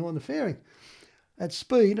smoke behind the fairing at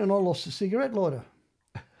speed, and I lost the cigarette lighter.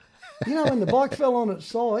 You know, when the bike fell on its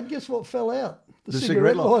side, guess what fell out? The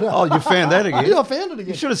cigarette lighter. Oh, you found that again? Yeah, I found it again.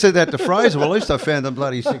 You should have said that to Fraser. Well, at least I found the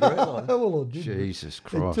bloody cigarette lighter. Well, I did. Jesus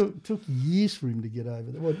Christ. It took years for him to get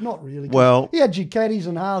over that. Well, not really. Well, he had Ducatis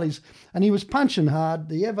and Harleys, and he was punching hard.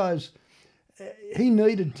 The Evos, he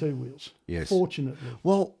needed 2 wheels. Yes. Fortunately.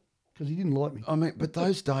 Well, because he didn't like me. I mean, but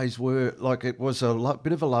those days were like, it was a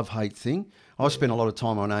bit of a love-hate thing. I spent a lot of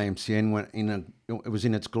time on AMCN when it was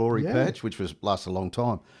in its glory patch, which lasted a long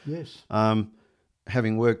time. Yes.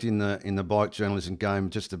 Having worked in the bike journalism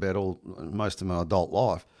game just about most of my adult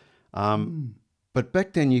life. But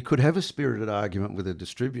back then you could have a spirited argument with a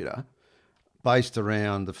distributor based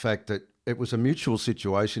around the fact that it was a mutual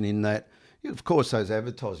situation in that, of course, those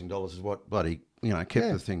advertising dollars is what bloody, kept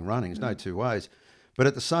the thing running. There's no two ways. But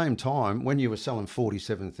at the same time, when you were selling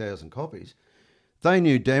 47,000 copies, they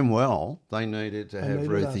knew damn well they needed to have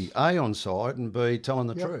Roothy A on side and B telling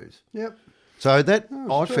the truth. Yep. So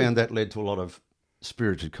I found that led to a lot of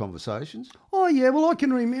spirited conversations. Oh, yeah. Well, I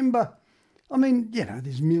can remember, I mean,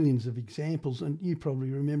 there's millions of examples and you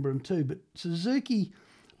probably remember them too, but Suzuki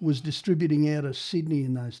was distributing out of Sydney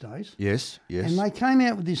in those days. Yes. And they came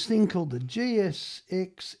out with this thing called the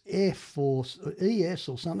GSXF or ES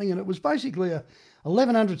or something, and it was basically a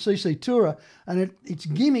 1100cc tourer, and its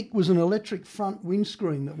gimmick was an electric front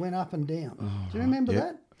windscreen that went up and down. Do you remember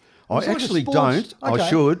that? I actually don't. Okay. I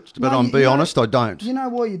should, but honest, I don't. You know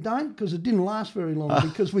why you don't? Because it didn't last very long,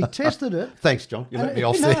 because we tested it. Thanks, John. You let me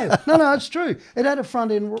off there. No, it's true. It had a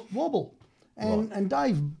front end wobble. And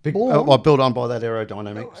Dave Bourne... I built on by that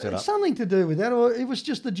aerodynamic setup. It's something to do with that, or it was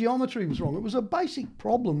just the geometry was wrong. It was a basic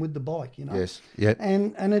problem with the bike, Yes, yeah.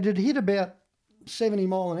 And it had hit about 70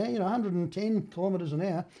 mile an hour, 110 kilometres an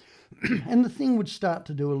hour, and the thing would start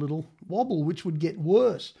to do a little wobble, which would get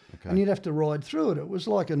worse, and you'd have to ride through it. It was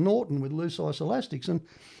like a Norton with loose ice-elastics,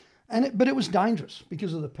 but it was dangerous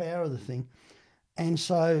because of the power of the thing. And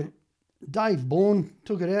so Dave Bourne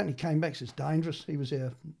took it out and he came back and says, it's dangerous. He was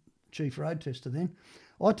our chief road tester then.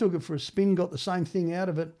 I took it for a spin, got the same thing out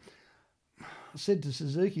of it. I said to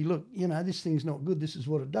Suzuki, look, this thing's not good. This is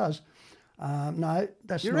what it does. No,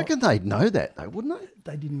 that's You reckon they'd know that, though, wouldn't they?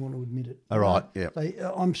 They didn't want to admit it. All right, yeah.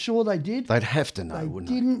 I'm sure they did. They'd have to know, wouldn't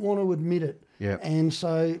they? They didn't want to admit it. Yeah. And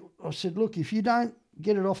so I said, look, if you don't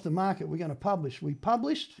get it off the market, we're going to publish. We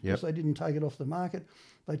published because they didn't take it off the market.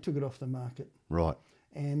 They took it off the market. Right.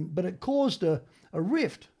 But it caused a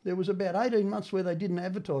rift. There was about 18 months where they didn't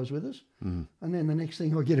advertise with us. And then the next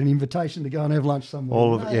thing I get an invitation to go and have lunch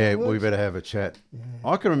somewhere. We better have a chat. Yeah.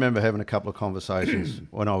 I can remember having a couple of conversations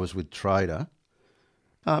when I was with Trader.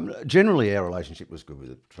 Generally, our relationship was good with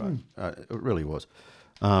the Trader. It really was.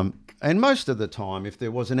 And most of the time, if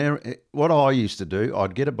there was an error, what I used to do,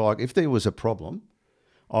 I'd get a bike. If there was a problem,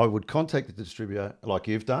 I would contact the distributor like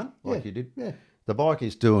you've done, like you did. Yeah. The bike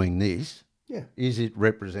is doing this. Yeah. Is it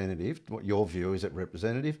representative? What your view, is it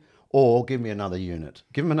representative? Or give me another unit.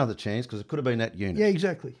 Give them another chance because it could have been that unit. Yeah,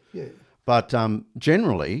 exactly. Yeah. But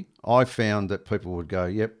generally, I found that people would go,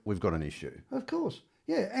 yep, we've got an issue. Of course.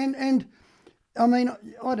 Yeah. And I mean,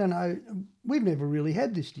 I don't know, we've never really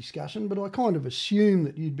had this discussion, but I kind of assume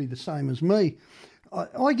that you'd be the same as me.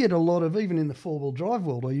 I get a lot of, even in the four-wheel drive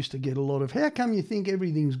world, I used to get a lot of, how come you think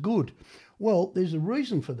everything's good? Well, there's a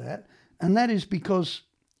reason for that, and that is because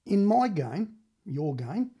in my game, your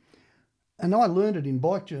game, and I learned it in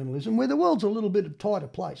bike journalism, where the world's a little bit of tighter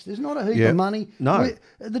place. There's not a heap of money. No.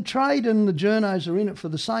 The trade and the journos are in it for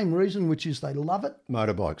the same reason, which is they love it.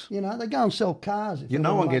 Motorbikes. You know, they go and sell cars.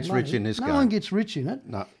 No one gets rich in this game. No one gets rich in it.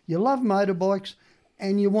 No. You love motorbikes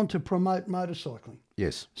and you want to promote motorcycling.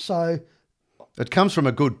 Yes. So it comes from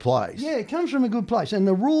a good place. yeah, it comes from a good place. And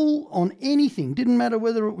the rule on anything, didn't matter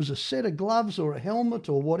whether it was a set of gloves or a helmet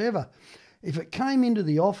or whatever, if it came into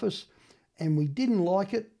the office and we didn't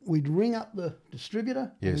like it, we'd ring up the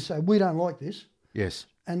distributor and we'd say, we don't like this. Yes.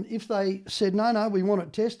 And if they said, no, we want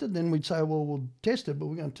it tested, then we'd say, well, we'll test it, but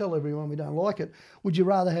we're going to tell everyone we don't like it. Would you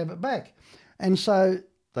rather have it back? And so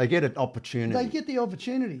they get an opportunity. they get the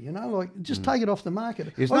opportunity, you know, like just take it off the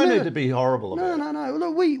market. There's no need to be horrible about it. No.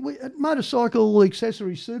 Look, we at Motorcycle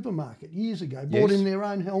Accessory Supermarket years ago bought in their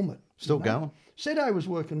own helmet. Still going. Seto was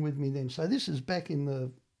working with me then, so this is back in the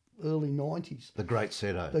early 90s. The great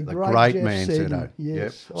Seto. The great Jeff man Seddon, Seto.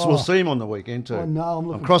 yes. Yep. Oh. So we'll see him on the weekend too. I know, I'm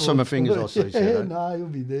looking crossing my forward fingers to I'll see it. Seto. No, he'll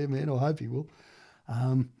be there, man. I hope he will.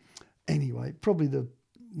 Anyway, probably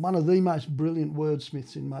one of the most brilliant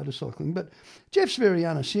wordsmiths in motorcycling. But Jeff's very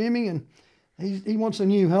unassuming and he wants a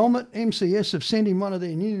new helmet. MCS have sent him one of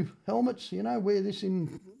their new helmets, you know, wear this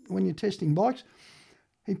when you're testing bikes.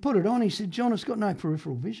 He put it on, he said, John, it's got no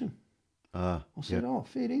peripheral vision. I said,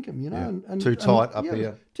 fair income, you know. And too tight up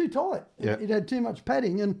here. Too tight. Yeah. It had too much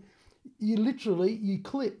padding and you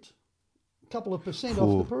clipped a couple of percent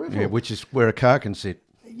off the peripheral. Yeah, which is where a car can sit.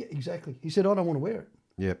 Yeah, exactly. He said, I don't want to wear it.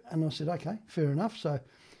 Yep. And I said, okay, fair enough. So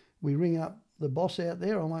we ring up the boss out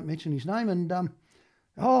there, I won't mention his name, and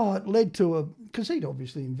it led to because he'd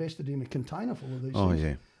obviously invested in a container full of these things. Oh,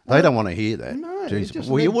 yeah. They don't want to hear that. No.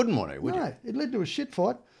 Jeez. You wouldn't want to, would you? No, it led to a shit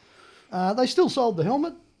fight. They still sold the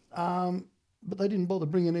helmet, but they didn't bother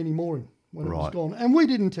bringing any more in when it was gone. And we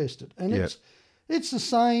didn't test it. And it's the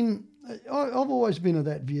same. I've always been of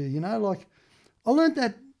that view, you know, like I learnt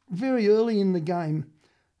that very early in the game.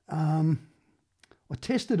 I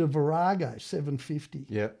tested a Virago 750,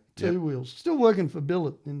 two wheels, still working for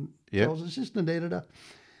Billet, and I was assistant editor.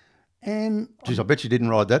 And geez, I bet you didn't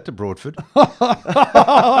ride that to Broadford. Hey,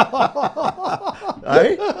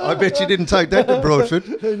 I bet you didn't take that to Broadford.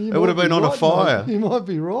 It would have been on a fire. Mate. You might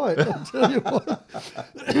be right, I'll tell you what.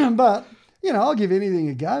 But, you know, I'll give anything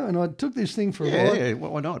a go, and I took this thing for a ride. Yeah,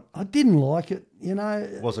 why not? I didn't like it, you know.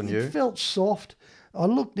 Wasn't you? It felt soft. I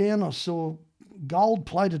looked down, I saw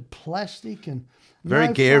gold-plated plastic and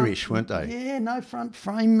very garish, weren't they? Yeah, no front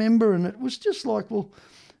frame member, and it was just like,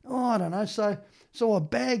 I don't know. So I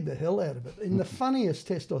bagged the hell out of it in the funniest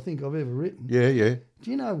test I think I've ever written. Yeah.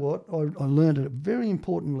 Do you know what? I learned a very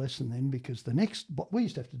important lesson then, because we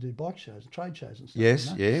used to have to do bike shows, trade shows and stuff.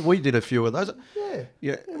 Yes, you know? We did a few of those.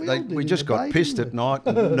 Yeah. We just got pissed at night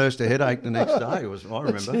and nursed a headache the next day. I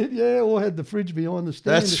remember. That's it, yeah, or had the fridge behind the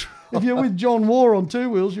stand. That's If you're with John Waugh on two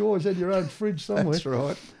wheels, you always had your own fridge somewhere. That's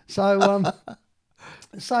right.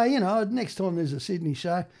 So, you know, next time there's a Sydney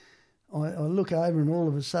show, I look over and all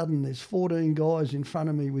of a sudden there's 14 guys in front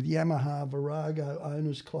of me with Yamaha Virago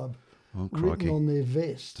Owners Club written on their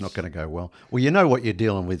vests. It's not going to go well. Well, you know what you're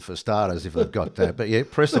dealing with for starters if they've got that. But yeah,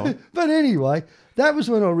 press on. But anyway, that was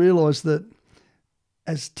when I realised that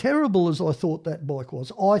as terrible as I thought that bike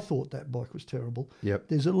was terrible. Yep.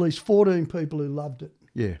 There's at least 14 people who loved it.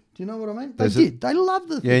 Yeah. Do you know what I mean? They did. They loved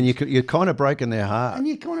the thing. Yeah, and you're kind of breaking their heart. And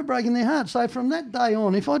you're kind of breaking their heart. So from that day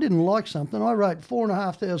on, if I didn't like something, I wrote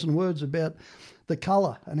 4,500 words about the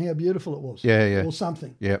colour and how beautiful it was. Yeah. Or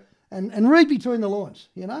something. Yeah. And read between the lines,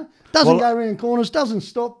 you know? Doesn't go around corners, doesn't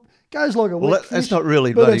stop, goes like a wet fish. That's not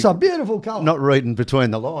really but it's a beautiful colour. Not reading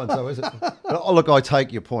between the lines, though, is it? But, look, I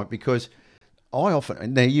take your point because I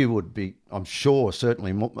often, now you would be, I'm sure,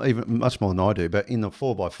 certainly even much more than I do, but in the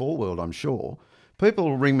 4x4 world, I'm sure, people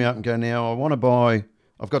will ring me up and go, now I want to buy,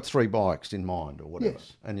 I've got 3 bikes in mind or whatever.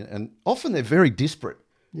 Yes. And often they're very disparate.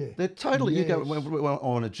 Yeah. They're totally, you go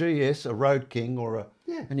on a GS, a Road King or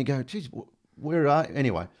and you go, geez, where are you?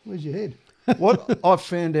 Anyway. Where's your head? What I've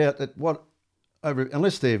found out that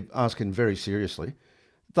unless they're asking very seriously,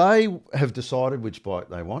 they have decided which bike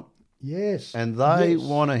they want. Yes. And they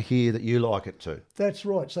want to hear that you like it too. That's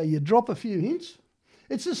right. So you drop a few hints.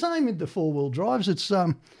 It's the same with the 4-wheel drives. It's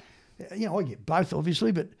you know, I get both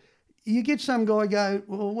obviously, but you get some guy go,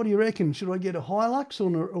 well, what do you reckon? Should I get a Hilux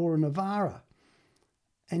or a Navara?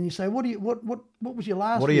 And you say, what was your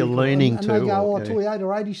last? What are you vehicle? leaning and to? And they go, yeah.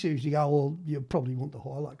 Toyota 80 series. You go, well, you probably want the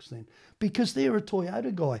Hilux then, because they're a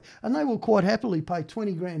Toyota guy, and they will quite happily pay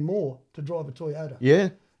 20 grand more to drive a Toyota. Yeah.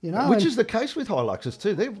 You know, which is the case with Hiluxes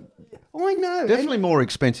too. They're I know, definitely more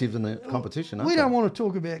expensive than the competition. We don't want to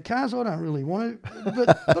talk about cars. I don't really want to,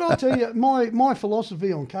 but I'll tell you, my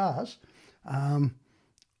philosophy on cars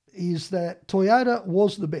is that Toyota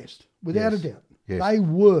was the best, without a doubt. Yes. They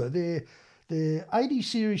were. Their 80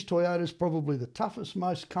 series Toyota's probably the toughest,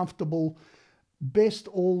 most comfortable, best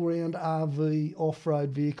all-round RV off-road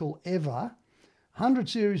vehicle ever. 100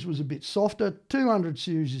 series was a bit softer. 200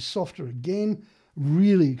 series is softer again.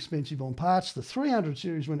 Really expensive on parts. The 300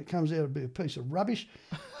 series, when it comes out, will be a piece of rubbish.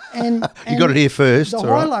 And you got it here first. The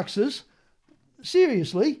right. Hiluxes,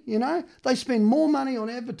 seriously, you know, they spend more money on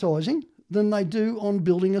advertising than they do on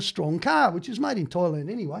building a strong car, which is made in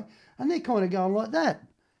Thailand anyway. And they're kind of going like that.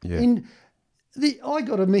 Yeah. I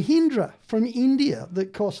got a Mahindra from India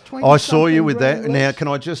that cost 20. I saw you with that. less. Now, can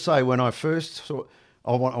I just say, when I first saw,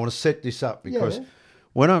 I want to set this up because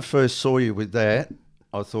when I first saw you with that,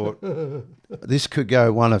 I thought this could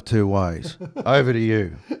go one of two ways. Over to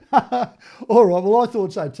you. All right. Well, I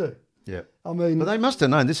thought so too. Yeah. I mean, but they must have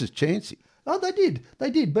known this is chancy. Oh, they did. They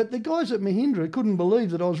did. But the guys at Mahindra couldn't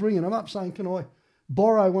believe that I was ringing them up saying, "Can I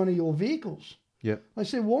borrow one of your vehicles?" Yeah. They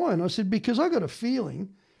said, "Why?" And I said, "Because I got a feeling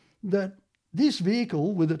that this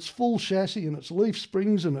vehicle, with its full chassis and its leaf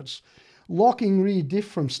springs and its locking rear diff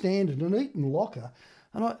from standard, an Eaton locker,"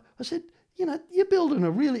 and I said, you know, you're building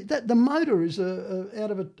the motor is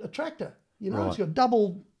out of a tractor. You know, It's got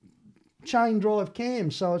double chain drive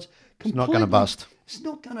cams, so it's not going to bust. It's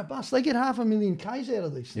not going to bust. They get 500,000 Ks out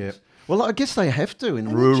of these things. Yeah. Well, I guess they have to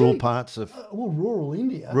in rural parts of... rural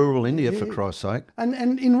India. Rural India, for Christ's sake. And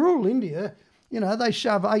in rural India, you know, they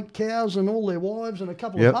shove 8 cows and all their wives and a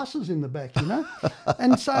couple of buses in the back, you know.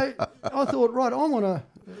 And so I thought, right, I want to...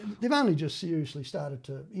 They've only just seriously started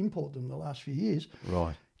to import them the last few years.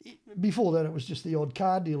 Right. Before that, it was just the odd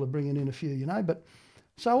car dealer bringing in a few, you know. But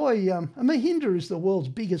so Mahindra is the world's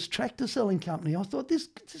biggest tractor selling company. I thought there's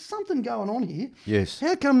something going on here. Yes.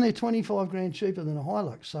 How come they're 25 grand cheaper than a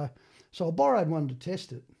Hilux? So I borrowed one to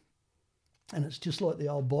test it, and it's just like the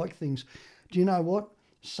old bike things. Do you know what?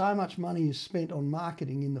 So much money is spent on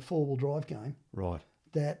marketing in the four-wheel drive game, right,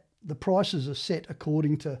 that the prices are set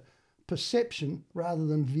according to perception rather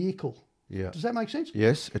than vehicle. Yeah. Does that make sense?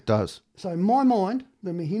 Yes, it does. So in my mind,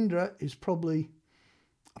 the Mahindra is probably,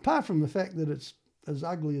 apart from the fact that it's as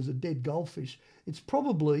ugly as a dead goldfish, it's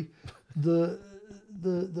probably the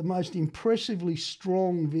most impressively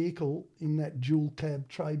strong vehicle in that dual cab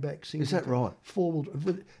tray back single. Is that right?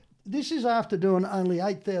 Four-wheel. This is after doing only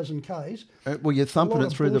 8,000 Ks. Were you thumping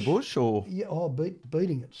it through the bush, or? Yeah,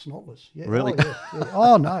 beating it, snotless. Yeah. Really? Oh, yeah.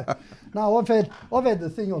 Oh no, I've had the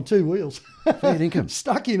thing on 2 wheels. Fair income.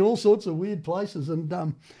 Stuck in all sorts of weird places, and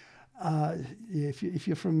if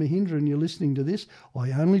you're from Mahindra and you're listening to this,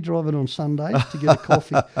 I only drive it on Sundays to get a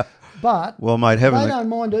coffee. But well, mate, they don't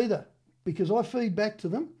mind either, because I feed back to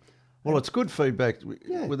them. Well, it's good feedback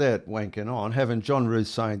without wanking on. Having John Rooth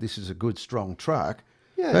saying this is a good, strong truck,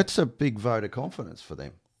 that's a big vote of confidence for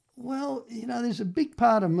them. Well, you know, there's a big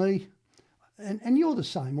part of me, and you're the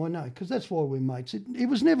same, I know, because that's why we're mates. It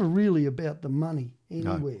was never really about the money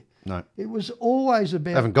anywhere. No. It was always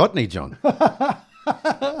about... Haven't got any, John.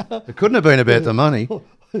 It couldn't have been about the money.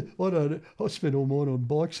 I don't know. I spent all mine on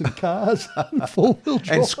bikes and cars and four-wheel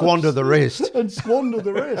drives. And squander the rest.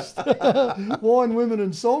 Wine, women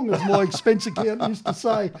and song, as my expense account used to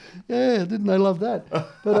say. Yeah, didn't they love that?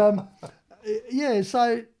 But,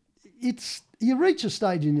 so it's... You reach a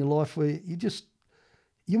stage in your life where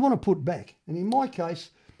you want to put back. And in my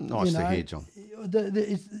case... Nice to hear, John.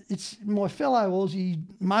 It's my fellow Aussie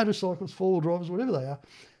motorcyclists, four-wheel drivers, whatever they are.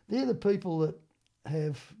 They're the people that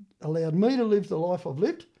have allowed me to live the life I've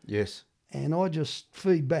lived. Yes. And I just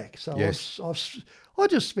feed back. So yes. I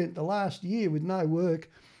just spent the last year with no work,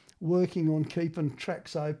 working on keeping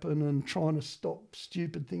tracks open and trying to stop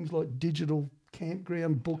stupid things like digital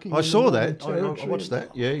campground booking. I saw that. I watched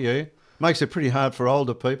that. Yeah. Makes it pretty hard for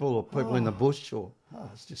older people or people in the bush. Or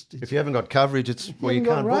if you haven't got coverage, it's you can't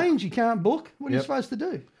got range, book. You can't book. What are you supposed to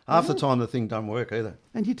do? Half the time the thing don't work either.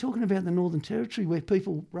 And you're talking about the Northern Territory where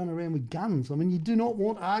people run around with guns. I mean, you do not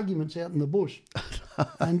want arguments out in the bush.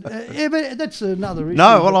 And but that's another issue.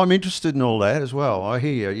 No, well, I'm interested in all that as well. I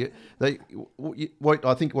hear you.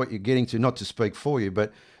 I think what you're getting to, not to speak for you,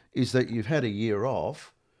 but is that you've had a year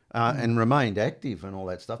off and remained active and all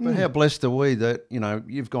that stuff. But how blessed are we that,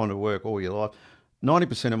 you've gone to work all your life.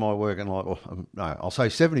 90% of my working life, no, I'll say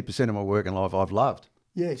 70% of my working life I've loved.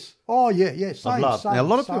 Yes. Oh, yeah. Same, I've loved. same, Now, a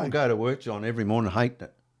lot of same. people go to work, John, every morning hating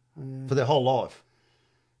it for their whole life.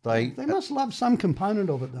 They must love some component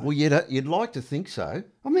of it, though. Well, you'd like to think so.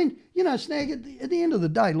 I mean, Snag, at the end of the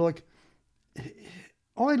day, like,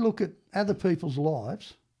 I look at other people's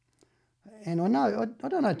lives, and I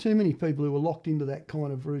don't know too many people who are locked into that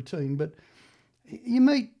kind of routine, but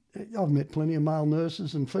I've met plenty of male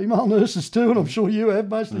nurses and female nurses too, and I'm sure you have,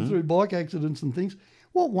 mostly through bike accidents and things.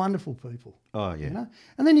 What wonderful people. Oh, yeah.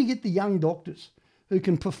 And then you get the young doctors who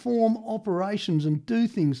can perform operations and do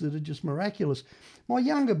things that are just miraculous. My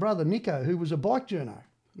younger brother, Nico, who was a bike journo,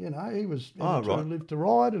 he was Live to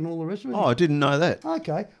Ride and all the rest of it. Oh, I didn't know that.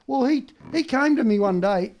 Okay. Well, he came to me one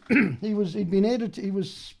day. He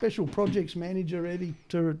was special projects manager,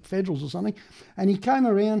 editor at Federals or something, and he came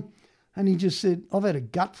around and he just said, "I've had a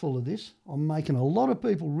gutful of this. I'm making a lot of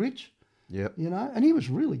people rich." Yep. And he was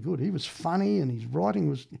really good. He was funny, and his writing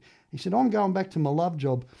was. He said, "I'm going back to my love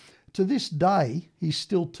job." To this day, he's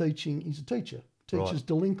still teaching. He's a teacher, teaches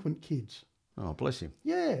delinquent kids. Oh, bless him.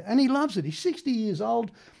 Yeah, and he loves it. He's 60 years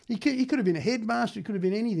old. He could have been a headmaster. He could have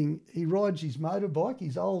been anything. He rides his motorbike,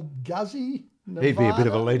 his old Guzzy. Nevada, he'd be a bit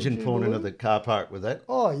of a legend pulling into the car park with that.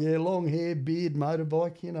 Oh, yeah, long hair, beard,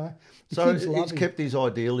 motorbike, The So kids love he's him. kept his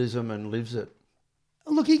idealism and lives it.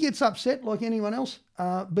 Look, he gets upset like anyone else,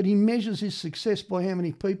 but he measures his success by how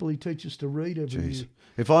many people he teaches to read every year.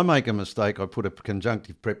 If I make a mistake, I put a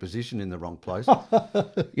conjunctive preposition in the wrong place.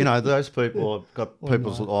 Those people have got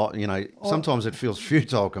people's, sometimes it feels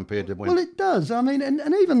futile compared to when... Well, it does. I mean, and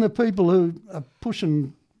even the people who are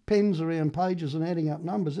pushing pens around pages and adding up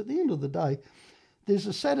numbers, at the end of the day, there's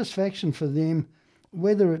a satisfaction for them,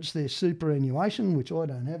 whether it's their superannuation, which I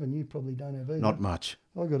don't have and you probably don't have either. Not much.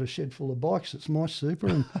 I've got a shed full of bikes. It's my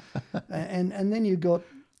super. And then you've got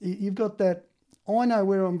that I know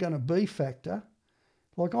where I'm going to be factor.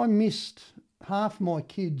 Like I missed half my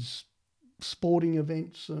kids' sporting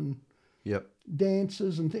events and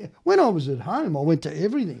dances and things. When I was at home, I went to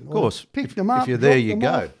everything. Of course. Picked them up. If you're there, dropped you them go.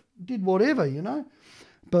 off, did whatever,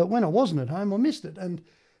 But when I wasn't at home, I missed it. And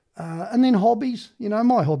then hobbies.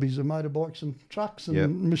 My hobbies are motorbikes and trucks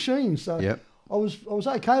and machines. So I was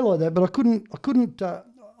okay like that, but I couldn't. I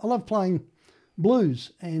love playing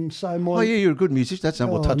blues, and so my. Oh yeah, you're a good musician.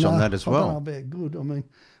 We'll touch on that as well. I don't know about good. I mean,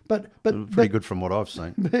 but pretty good from what I've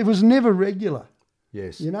seen. But it was never regular.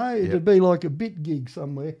 Yes. It'd be like a bit gig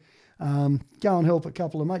somewhere. Go and help a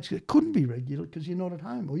couple of mates. It couldn't be regular because you're not at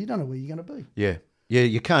home or you don't know where you're going to be. Yeah. Yeah,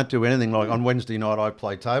 you can't do anything like on Wednesday night I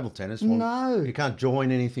play table tennis. Well, no. You can't join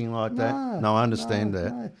anything like that. No, I understand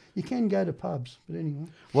that. No. You can go to pubs, but anyway.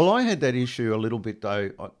 Well, I had that issue a little bit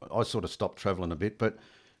though. I sort of stopped travelling a bit, but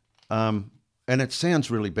and it sounds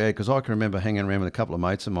really bad because I can remember hanging around with a couple of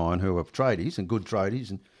mates of mine who were tradies and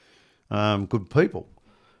good people.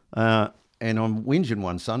 And I'm whinging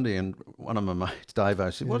one Sunday, and one of my mates, Dave,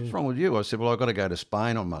 said, "What's wrong with you?" I said, "Well, I've got to go to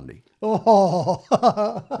Spain on Monday." Oh.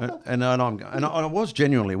 and I was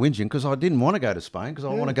genuinely whinging because I didn't want to go to Spain because I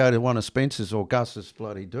want to go to one of Spencer's or Gus's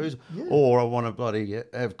bloody do's, or I want to bloody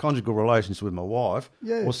have conjugal relations with my wife,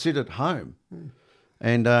 or sit at home.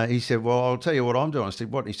 And he said, "Well, I'll tell you what I'm doing." I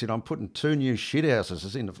said, "What?" He said, "I'm putting 2 new shit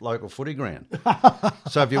houses in the local footy ground."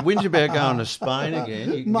 So if you whinge about going to Spain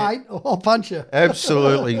again, you can mate, I'll punch you.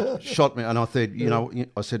 Absolutely shot me. And I said,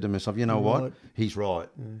 I said to myself, you know what? Right. He's right.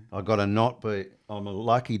 I got to not be. I'm a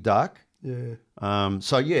lucky duck. Yeah.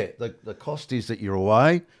 The cost is that you're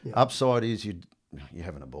away. Yeah. Upside is you're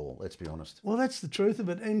having a ball. Let's be honest. Well, that's the truth of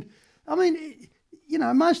it. And I mean,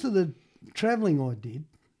 most of the travelling I did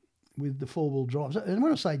with the 4-wheel drives, and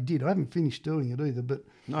when I say did, I haven't finished doing it either. But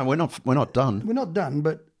no, we're not done. We're not done.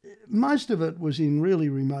 But most of it was in really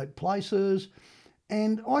remote places,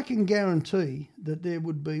 and I can guarantee that there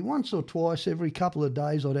would be once or twice every couple of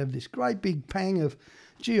days I'd have this great big pang of,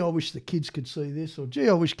 gee, I wish the kids could see this, or gee,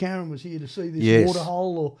 I wish Karen was here to see this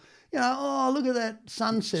waterhole, or oh, look at that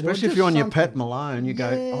sunset. Especially if you're on your Pat Malone, you go,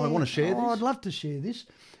 I want to share this. I'd love to share this.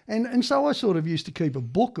 And so I sort of used to keep a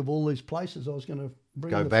book of all these places I was going to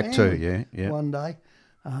bring go the back family to, one day.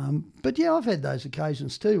 But I've had those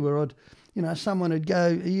occasions too where someone would go,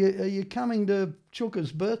 are you coming to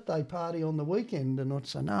Chooka's birthday party on the weekend? And I'd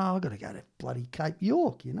say, no, I've got to go to bloody Cape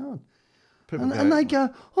York, And they go,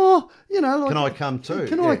 can I come too?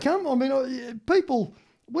 Can I come? I mean,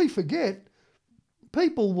 we forget,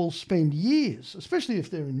 people will spend years, especially if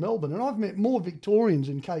they're in Melbourne, and I've met more Victorians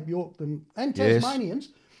in Cape York and Tasmanians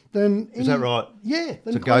than... Is that right? Yeah,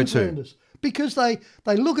 than to go to. Queenslanders. because they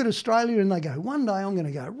look at Australia and they go, one day I'm going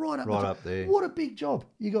to go right up there. What a big job.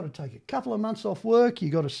 You got to take a couple of months off work. You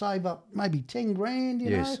got to save up maybe 10 grand, you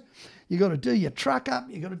know. You got to do your truck up.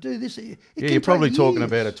 You got to do this. You're probably talking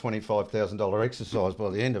about a $25,000 exercise by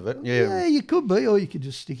the end of it. Yeah, you could be, or you could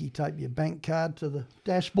just sticky tape your bank card to the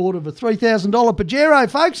dashboard of a $3,000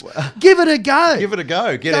 Pajero, folks. Give it a go. Give it a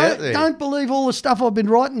go. Get out there. Don't believe all the stuff I've been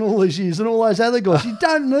writing all these years and all those other guys. You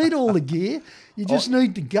don't need all the gear. You just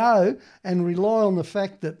need to go and rely on the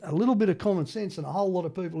fact that a little bit of common sense and a whole lot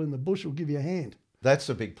of people in the bush will give you a hand. That's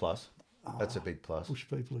a big plus. That's a big plus. Bush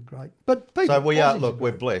people are great. But people, so we are, look,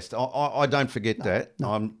 we're blessed. I don't forget that.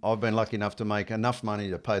 No. I've been lucky enough to make enough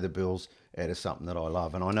money to pay the bills out of something that I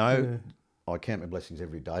love. And I know I count my blessings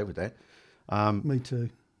every day with that. Me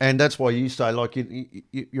too. And that's why you say, like,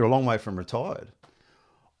 you're a long way from retired.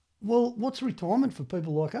 Well, what's retirement for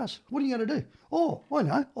people like us? What are you going to do? Oh, I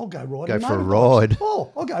know. I'll go riding. Go for a ride.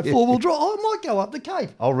 Oh, I'll go four-wheel drive. I might go up the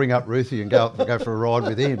Cape. I'll ring up Roothy and go for a ride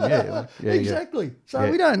with him. Yeah, exactly. So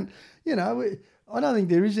we don't, you know, I don't think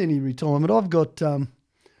there is any retirement. I've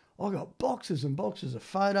got boxes and boxes of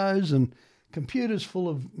photos and computers full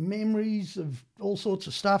of memories of all sorts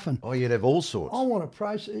of stuff. And you'd have all sorts. I want to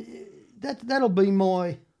process that'll be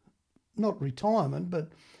my, not retirement, but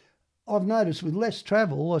I've noticed with less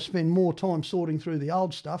travel, I spend more time sorting through the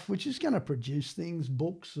old stuff, which is going to produce things,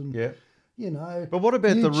 books, and you know. But what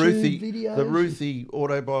about YouTube the Roothy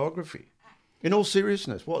autobiography? In all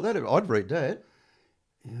seriousness, I'd read that.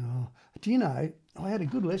 Yeah. Do you know? I had a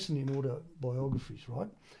good lesson in autobiographies, right?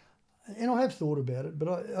 And I have thought about it, but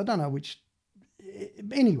I don't know which.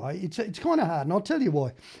 Anyway, it's kind of hard, and I'll tell you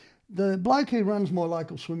why. The bloke who runs my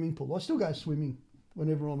local swimming pool, I still go swimming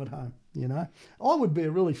whenever I'm at home, you know. I would be a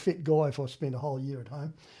really fit guy if I spent a whole year at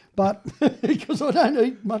home, but because I don't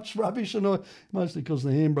eat much rubbish, and mostly because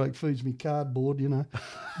the handbrake feeds me cardboard, you know.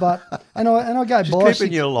 But and I go bicycle. Just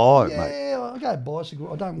keeping you alive, mate. Yeah, I go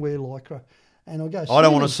bicycle. I don't wear lycra, and I go swimming. I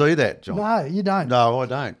don't want to see that, John. No, you don't. No, I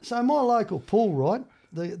don't. So my local pool, right?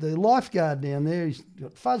 The lifeguard down there, he's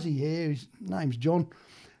got fuzzy hair. His name's John,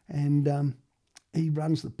 and he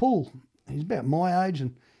runs the pool. He's about my age,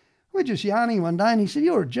 and we're just yarning one day, and he said,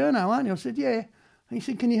 "You're a journo, aren't you?" I said, "Yeah." And he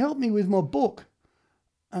said, "Can you help me with my book?"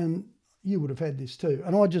 And you would have had this too.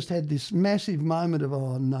 And I just had this massive moment of,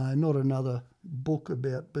 oh no, not another book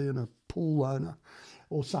about being a pool owner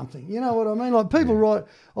or something. You know what I mean? Like people write,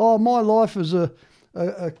 "Oh, my life as a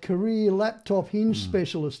career laptop hinge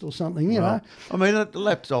specialist," or something, you know. I mean, a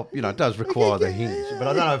laptop, you know, does require the hinge, but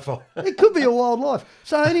I don't know if it could be a wild life.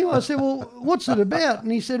 So anyway, I said, "Well, what's it about?"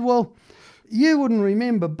 And he said, "Well, you wouldn't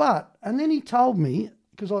remember, but," and then he told me,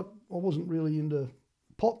 because I wasn't really into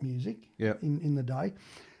pop music in the day,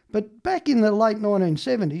 but back in the late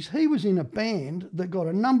 1970s, he was in a band that got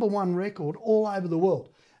a #1 record all over the world,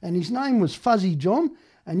 and his name was Fuzzy John,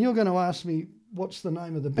 and you're going to ask me, what's the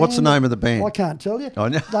name of the band? What's the name of the band? I can't tell you. I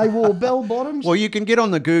know. They wore bell bottoms. Well, you can get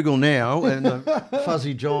on the Google now and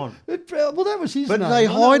Fuzzy John. Well, that was his name. But they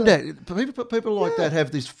hide that. People like that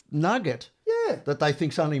have this nugget that they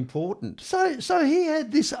think's unimportant. So he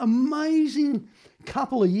had this amazing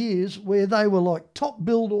couple of years where they were like top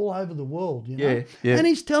billed all over the world, you know. Yeah. And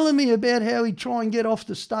he's telling me about how he'd try and get off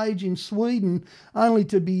the stage in Sweden only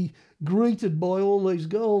to be greeted by all these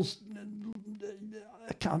girls.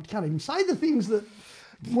 I can't even say the things that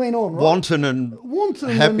went on, right? Wanton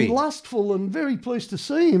happy. And lustful and very pleased to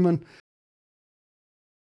see him. And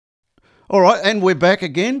all right, and we're back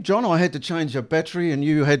again. John, I had to change your battery and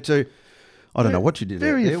you had to, I don't know what you did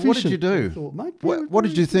very there. Efficient, what did you do? I thought, mate, what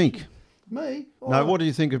did you think? Me? No, what do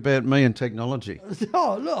you think about me and technology?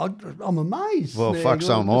 Oh, look, I'm amazed. Well, now. fuck,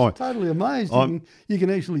 so am I. Totally amazed. You can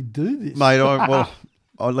actually do this. Mate,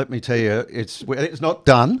 let me tell you, it's not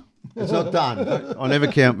done. It's not done. I never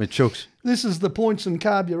count my chooks. This is the points and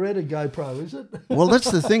carburettor GoPro, is it? Well, that's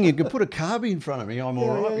the thing. You can put a carb in front of me. I'm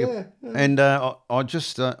all right. Yeah. And I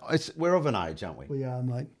just, we're of an age, aren't we? We are,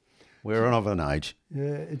 mate. We're of an age. Yeah,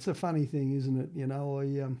 it's a funny thing, isn't it? You know,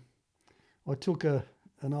 I took an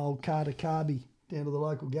old Carter Carby down to the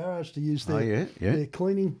local garage to use their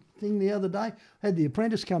cleaning thing the other day. Had the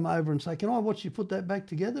apprentice come over and say, "Can I watch you put that back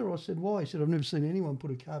together?" I said, "Why?" He said, "I've never seen anyone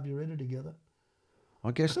put a carburettor together." I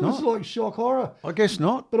guess it not. It was like shock horror. I guess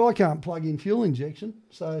not. But I can't plug in fuel injection,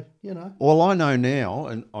 so, you know. Well, I know now,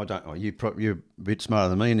 and I don't know, you're a bit smarter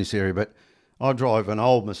than me in this area, but I drive an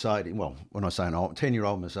old Mercedes. Well, when I say an old,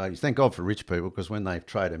 10-year-old Mercedes, thank God for rich people, because when they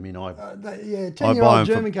trade them in, 10-year-old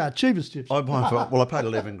German car, cheapest chips. I buy them I paid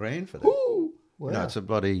 $11,000 for that. Ooh, wow. You know, it's a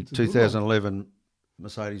bloody 2011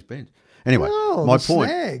 Mercedes Benz. Anyway, wow,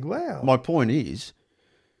 my point is,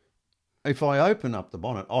 if I open up the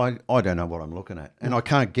bonnet, I don't know what I'm looking at, and I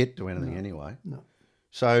can't get to anything anyway. No.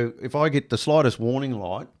 So if I get the slightest warning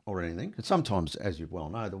light or anything, and sometimes, as you well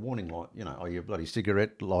know, the warning light, your bloody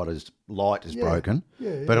cigarette light is broken,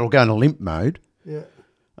 but it'll go into limp mode. Yeah.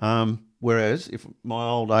 Whereas if my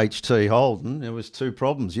old HT Holden, there was two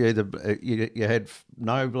problems. You either you had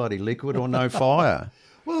no bloody liquid or no fire.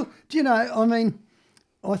 Well, do you know, I mean,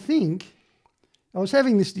 I think I was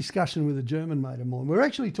having this discussion with a German mate of mine. We're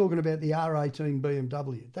actually talking about the R18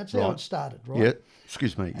 BMW. That's how it started, right? Yeah.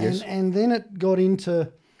 Excuse me. Yes. And then it got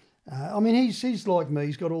into, I mean, he's like me.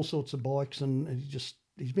 He's got all sorts of bikes, and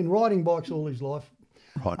he's been riding bikes all his life.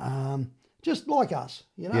 Right. Just like us,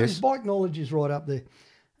 His bike knowledge is right up there.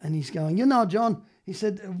 And he's going, John, he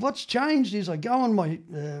said, what's changed is I go on my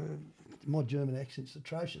German accent's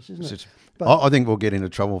atrocious, isn't it? But I think we'll get into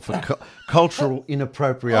trouble for cultural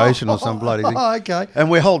inappropriation or some bloody thing. Oh, okay. And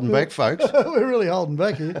we're holding back, folks. We're really holding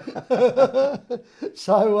back here.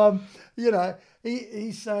 So,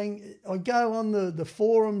 he's saying, I go on the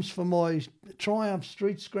forums for my Triumph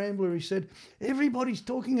Street Scrambler. He said, everybody's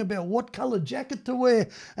talking about what colour jacket to wear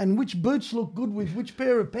and which boots look good with which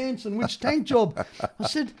pair of pants and which tank job. I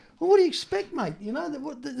said, well, what do you expect, mate?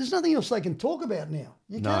 There's nothing else they can talk about now.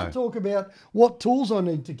 You can't talk about what tools I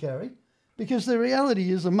need to carry, because the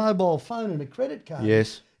reality is a mobile phone and a credit card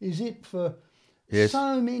is it for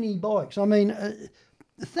so many bikes. I mean,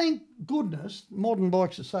 thank goodness modern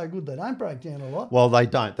bikes are so good they don't break down a lot. Well, they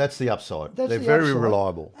don't. That's the upside. They're very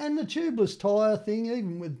reliable. And the tubeless tyre thing,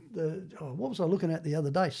 even with what was I looking at the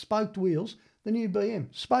other day? Spoked wheels. The new BM,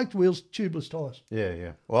 spoked wheels, tubeless tyres.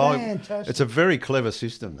 Yeah. Well, fantastic. It's a very clever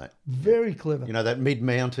system, that. Very clever. That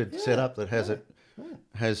mid-mounted setup that has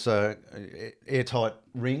has airtight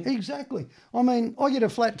ring. Exactly. I mean, I get a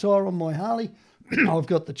flat tyre on my Harley. I've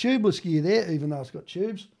got the tubeless gear there, even though it's got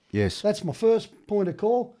tubes. Yes. That's my first point of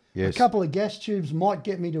call. Yes. A couple of gas tubes might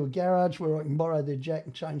get me to a garage where I can borrow their jack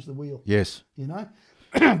and change the wheel. Yes.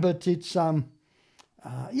 But it's so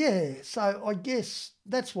I guess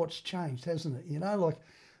that's what's changed, hasn't it?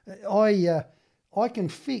 I can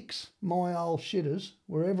fix my old shitters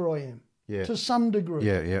wherever I am. Yeah. To some degree.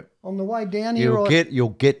 Yeah. On the way down here, you'll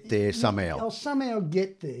get there somehow. I'll somehow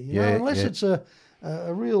get there, unless it's a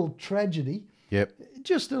real tragedy. Yep.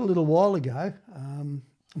 Just a little while ago,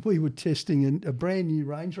 we were testing a brand new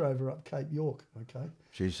Range Rover up Cape York. Okay.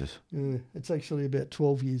 Jesus. Yeah, it's actually about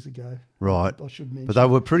 12 years ago. Right. I should mention. But they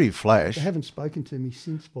were pretty flash. They haven't spoken to me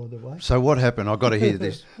since, by the way. So what happened? I've got to hear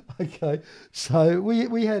this. Okay. So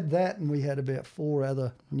we had that, and we had about 4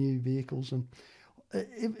 other new vehicles, and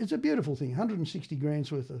it's a beautiful thing. 160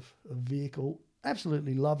 grand's worth of vehicle.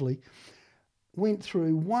 Absolutely lovely. Went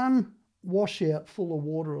through one washout full of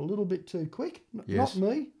water a little bit too quick. Yes. Not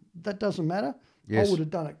me. That doesn't matter. Yes. I would have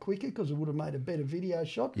done it quicker because it would have made a better video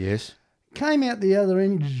shot. Yes. Came out the other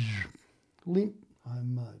end, limp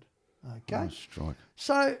home mode. Okay. Nice strike.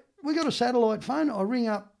 So we got a satellite phone. I ring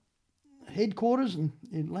up headquarters in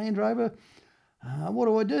Land Rover. What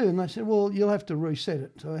do I do? And they said, well, you'll have to reset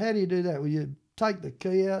it. So how do you do that? Well, you take the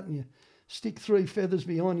key out and you stick 3 feathers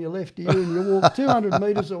behind your left ear and you walk 200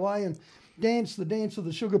 metres away and dance the dance of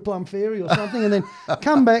the Sugar Plum Fairy or something, and then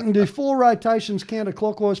come back and do 4 rotations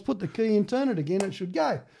counterclockwise, put the key in, turn it again, it should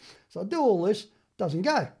go. So I do all this, doesn't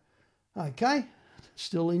go. Okay,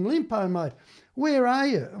 still in limpo mode. Where are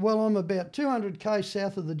you? Well, I'm about 200k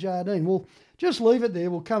south of the Jardine. Well, just leave it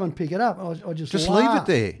there. We'll come and pick it up. I just leave it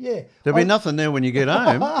there. Yeah. There'll be nothing there when you get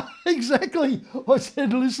home. Exactly. I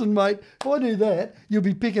said, listen, mate, if I do that, you'll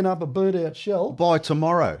be picking up a burnt out shell. By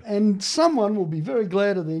tomorrow. And someone will be very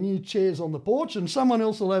glad of their new chairs on the porch, and someone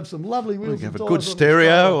else will have some lovely wheels. Have a good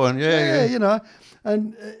stereo. And yeah.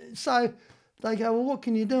 And so they go, well, what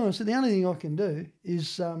can you do? I said, the only thing I can do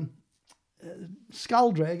is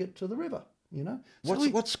skull drag it to the river.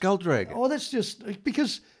 What's skull drag? Oh, that's just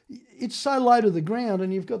because it's so low to the ground,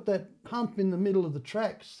 and you've got that hump in the middle of the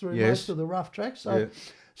tracks through most of the rough tracks.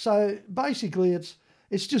 So basically, it's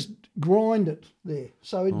just grind it there.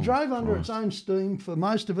 So it drove under its own steam for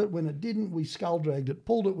most of it. When it didn't, we skull dragged it,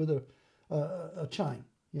 pulled it with a chain.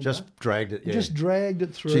 Just dragged it. Yeah. Just dragged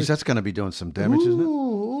it through. Geez, that's going to be doing some damage, isn't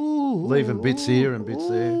it? Leaving bits here and bits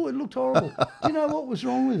there. Oh, it looked horrible. You know what was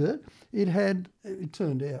wrong with it? It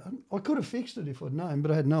turned out, I could have fixed it if I'd known,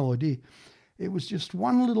 but I had no idea. It was just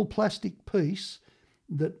one little plastic piece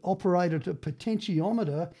that operated a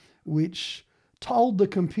potentiometer, which told the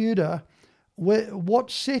computer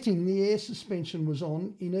what setting the air suspension was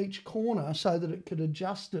on in each corner so that it could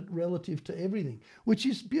adjust it relative to everything, which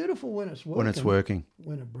is beautiful when it's working.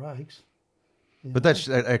 When it breaks. But that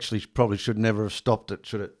actually probably should never have stopped it,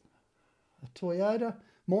 should it? A Toyota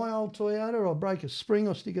my old Toyota, I break a spring,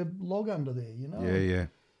 I stick a log under there, you know. Yeah.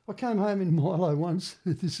 I came home in Milo once.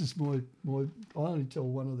 This is my I only tell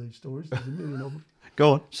one of these stories. There's a million of them.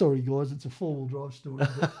 Go on. Sorry, guys, it's a four-wheel drive story.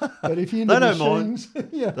 But if you're into They don't machines...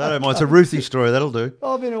 yeah, They don't mind. It's a Roothy story. That'll do.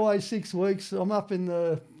 I've been away 6 weeks. I'm up in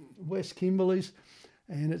the West Kimberleys,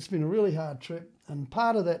 and it's been a really hard trip. And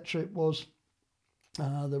part of that trip was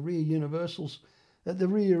the rear universals. The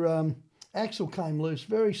rear axle came loose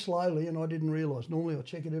very slowly, and I didn't realise. Normally I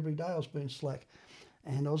check it every day. I was being slack.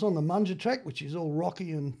 And I was on the Munger track, which is all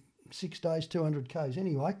rocky and 6 days, 200 Ks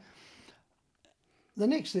anyway. The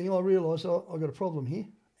next thing I realised, I got a problem here,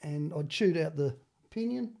 and I'd chewed out the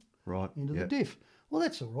pinion into the diff. Well,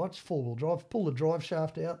 that's all right. It's four-wheel drive. Pull the drive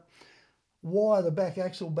shaft out, wire the back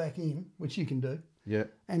axle back in, which you can do,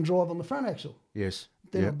 and drive on the front axle. Yes.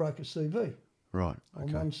 Then I broke a CV. Right.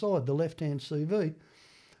 On one side, the left-hand CV.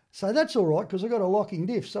 So that's all right because I got a locking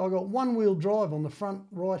diff. So I got one-wheel drive on the front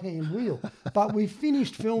right-hand wheel. But we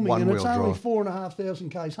finished filming and it's only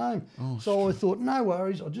 4,500 Ks home. So I thought, no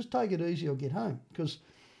worries, I'll just take it easy, I'll get home. Because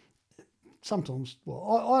sometimes,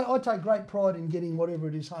 I take great pride in getting whatever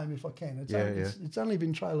it is home if I can. It's only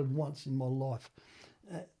been trailered once in my life.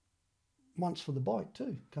 Once for the bike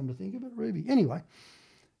too, come to think of it, Ruby. Anyway,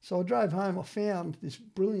 so I drove home. I found this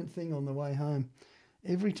brilliant thing on the way home.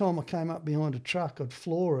 Every time I came up behind a truck, I'd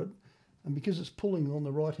floor it. And because it's pulling on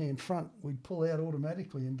the right-hand front, we'd pull out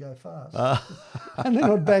automatically and go fast. And then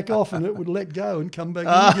I'd back off and it would let go and come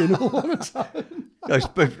back in again all on its own.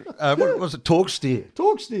 What was it? Torque steer?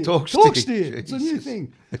 Torque steer. Torque steer. Steer. It's a new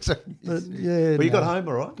thing. But you got home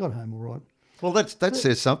all right? Got home all right. Well, that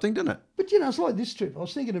says something, doesn't it? But, it's like this trip. I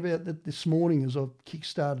was thinking about that this morning as I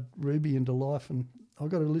kick-started Ruby into life, and I've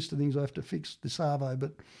got a list of things I have to fix this Arvo.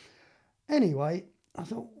 But anyway, I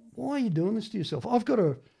thought, why are you doing this to yourself? I've got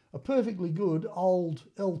a perfectly good old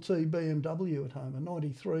LT BMW at home, a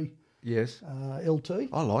 93 LT.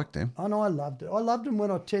 I like them. And I loved it. I loved them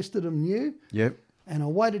when I tested them new. Yep. And I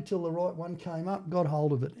waited till the right one came up, got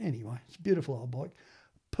hold of it. Anyway, it's a beautiful old bike.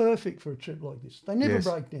 Perfect for a trip like this. They never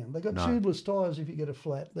break down. They got tubeless tyres if you get a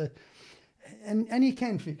flat. And you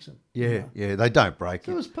can fix them. Yeah, they don't break.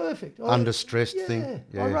 So it was perfect. Under stressed thing.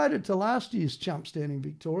 Yeah. I rode it to last year's chumps down in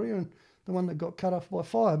Victoria, and the one that got cut off by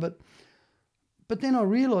fire. But then I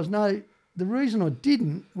realised, no, the reason I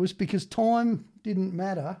didn't was because time didn't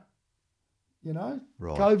matter, Right.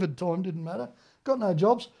 COVID time didn't matter. Got no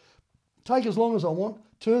jobs. Take as long as I want.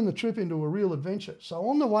 Turn the trip into a real adventure. So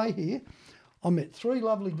on the way here, I met 3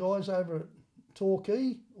 lovely guys over at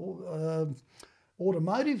Torquay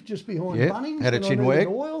Automotive, just behind Bunnings. Had a chin wag.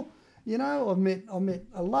 Oil. I met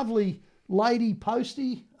a lovely lady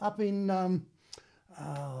postie up in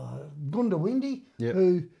Goondiwindi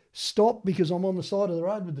who stopped because I'm on the side of the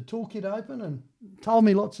road with the toolkit open and told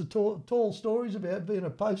me lots of tall stories about being a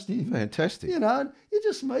postie. Fantastic. You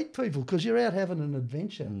just meet people because you're out having an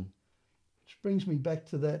adventure. Which brings me back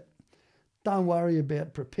to that. Don't worry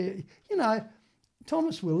about prepare.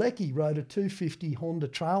 Thomas Wilecki rode a 250 Honda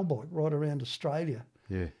trail bike right around Australia.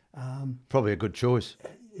 Yeah. Probably a good choice.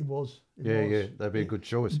 It was. That'd be a good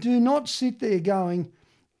choice. Do not sit there going,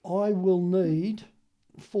 I will need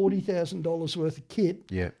 $40,000 worth of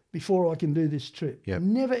kit before I can do this trip. Yep.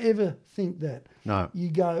 Never ever think that. No. You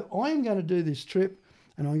go, I am going to do this trip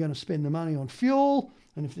and I'm going to spend the money on fuel,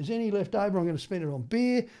 and if there's any left over, I'm going to spend it on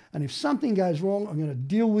beer, and if something goes wrong, I'm going to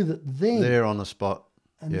deal with it then. There on the spot.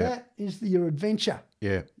 And that is your adventure.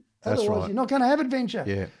 Yeah, that's Otherwise, right. you're not going to have adventure.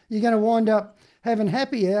 Yeah. You're going to wind up having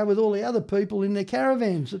happy hour with all the other people in their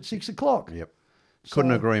caravans at 6 o'clock. Yep.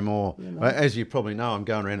 Couldn't agree more. As you probably know, I'm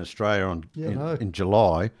going around Australia in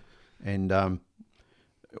July, and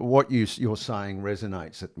what you're saying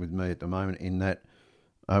resonates with me at the moment in that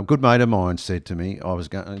a good mate of mine said to me, I was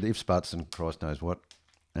going, if Sputs and Christ knows what,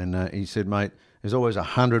 and he said, mate, there's always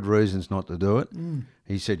 100 reasons not to do it.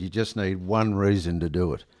 He said, you just need one reason to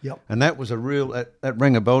do it. Yep. And that was a real, that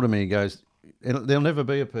rang a bell to me. He goes, there'll never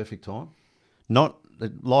be a perfect time.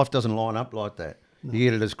 Life doesn't line up like that. No. You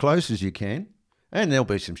get it as close as you can, and there'll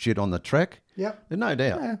be some shit on the track. Yep. No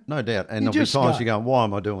doubt. Yeah. No doubt. And there'll be times you go, why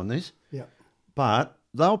am I doing this? Yep. But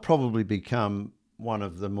they'll probably become one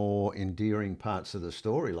of the more endearing parts of the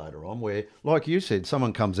story later on where, like you said,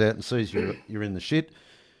 someone comes out and sees you're in the shit.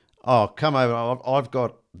 Oh, come over, I've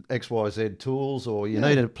got XYZ tools, or you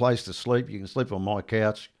need a place to sleep, you can sleep on my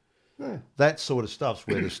couch. Yeah. That sort of stuff's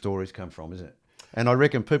where the stories come from, isn't it? And I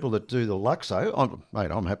reckon people that do the Luxo,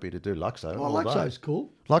 I'm happy to do Luxo. Oh, Luxo's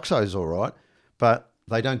cool. Luxo's all right, but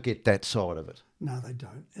they don't get that side of it. No, they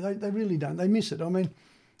don't. They really don't. They miss it. I mean,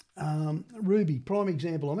 Ruby, prime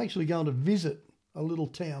example. I'm actually going to visit a little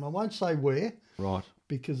town. I won't say where. Right.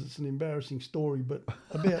 because it's an embarrassing story, but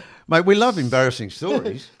about... Mate, we love embarrassing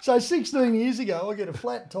stories. So 16 years ago, I get a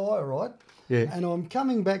flat tyre, right? Yeah. And I'm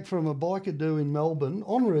coming back from a biker do in Melbourne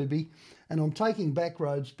on Ruby, and I'm taking back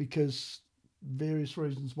roads because various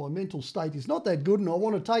reasons my mental state is not that good, and I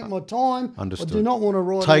want to take my time. Understood. I do not want to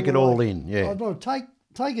ride... Take it all in, yeah. I want to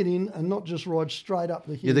take it in and not just ride straight up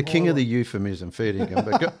the hill. You're the king of the euphemism, fair dinkum,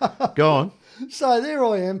 but go on. So there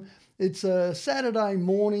I am. It's a Saturday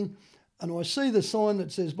morning, and I see the sign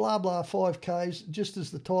that says blah, blah, 5Ks, just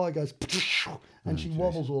as the tyre goes, and she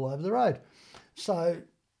wobbles all over the road. So,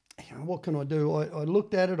 what can I do? I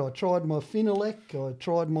looked at it. I tried my Finelec. I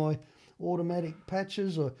tried my automatic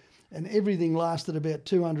patches, and everything lasted about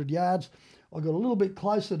 200 yards. I got a little bit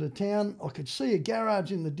closer to town. I could see a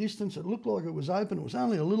garage in the distance. It looked like it was open. It was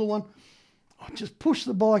only a little one. I just pushed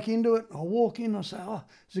the bike into it. I walk in. I say, oh,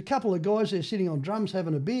 there's a couple of guys there sitting on drums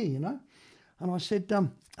having a beer, you know. And I said,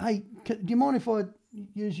 hey, do you mind if I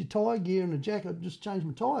use your tyre gear and a jack? I'd just change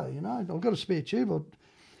my tyre, you know. I've got a spare tube.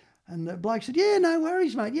 And the bloke said, yeah, no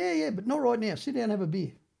worries, mate. Yeah, but not right now. Sit down and have a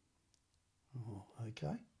beer. Oh,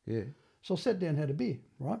 okay. Yeah. So I sat down and had a beer,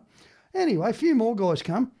 right? Anyway, a few more guys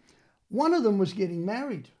come. One of them was getting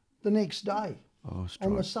married the next day on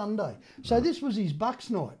the Sunday. So this was his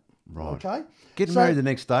bucks night. Right. Okay. Getting married the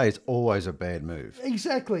next day is always a bad move.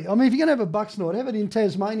 Exactly. I mean, if you're going to have a bucks night, have it in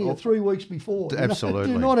Tasmania 3 weeks before.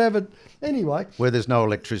 Absolutely. Do not have it anyway. Where there's no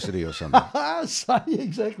electricity or something. So,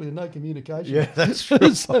 exactly. No communication. Yeah, that's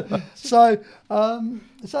true. so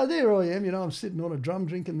there I am. You know, I'm sitting on a drum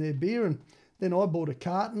drinking their beer, and then I bought a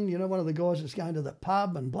carton. You know, one of the guys that's going to the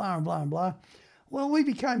pub and blah and blah and blah. Well, we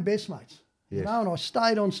became best mates. Yes. You know, and I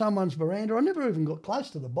stayed on someone's veranda. I never even got close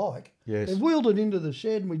to the bike. Yes. They wheeled it into the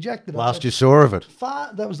shed and we jacked it up. Last you saw of it.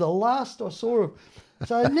 That was the last I saw of it.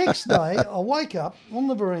 So next day, I wake up on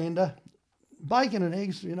the veranda, bacon and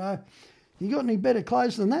eggs, you know. You got any better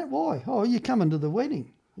clothes than that? Why? Oh, you're coming to the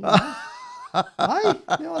wedding. You know? Hey?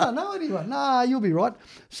 I don't know anyone. Nah, you'll be right.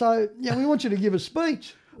 So, yeah, we want you to give a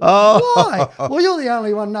speech. Oh. Why? Well, you're the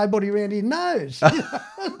only one nobody around here knows.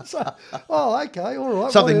 So, okay, all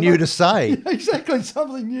right. Something new to say. Exactly,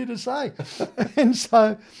 something new to say. And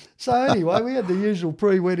so anyway, we had the usual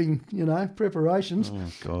pre-wedding, you know, preparations.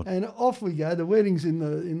 Oh, God. And off we go. The wedding's in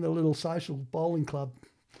the little social bowling club.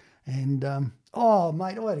 And, mate,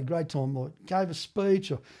 I had a great time. I gave a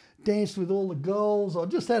speech. I danced with all the girls. I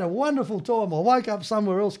just had a wonderful time. I woke up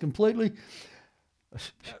somewhere else completely.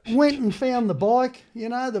 Went and found the bike, you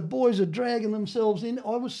know, the boys are dragging themselves in.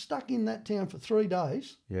 I was stuck in that town for 3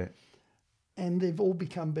 days. Yeah. And they've all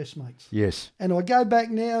become best mates. Yes. And I go back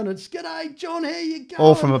now and it's, g'day, John, how you going?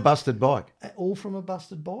 All from a busted bike. All from a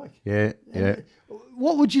busted bike. Yeah, yeah.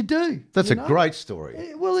 What would you do? That's a great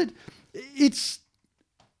story. Well, it's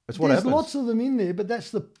what there's happens. lots of them in there, but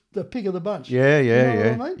that's the pick of the bunch. Yeah, yeah, you know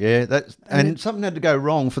yeah. what I mean? Yeah, and something had to go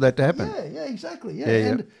wrong for that to happen. Yeah, exactly. Yeah. Yeah,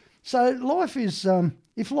 And so life is,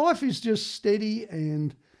 if life is just steady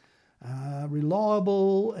and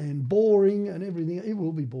reliable and boring and everything, it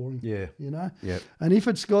will be boring. Yeah. You know? Yeah. And if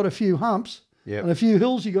it's got a few humps Yep. and a few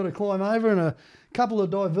hills you got to climb over and a couple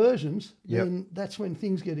of diversions, Yep. then that's when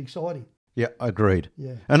things get exciting. Yeah, agreed.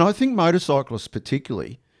 Yeah. And I think motorcyclists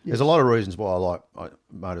particularly, Yes. there's a lot of reasons why I like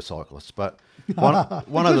motorcyclists, but one of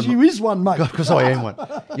Because them... you is one, mate. Because I am one.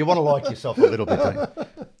 You want to like yourself a little bit, don't you?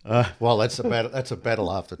 Well, that's a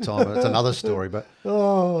battle after time. That's another story. But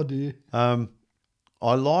Oh, dear.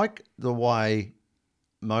 I like the way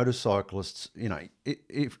motorcyclists, you know,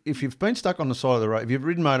 if you've been stuck on the side of the road, if you've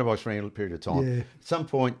ridden motorbikes for any period of time, Yeah. at some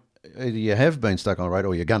point either you have been stuck on the road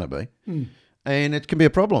or you're going to be, and it can be a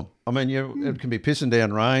problem. I mean, it can be pissing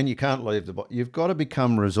down rain. You can't leave the bike. You've got to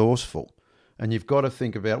become resourceful, and you've got to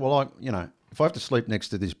think about, well, if I have to sleep next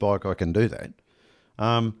to this bike, I can do that.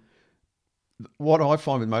 What I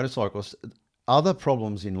find with motorcyclists, other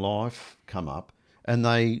problems in life come up, and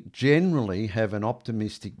they generally have an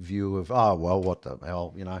optimistic view of, what the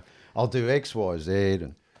hell, I'll do X, Y, Z.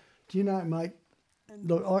 And Do you know, mate,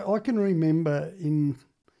 look, I can remember in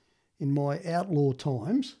my outlaw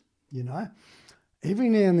times, every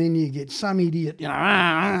now and then you get some idiot, he's going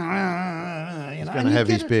to have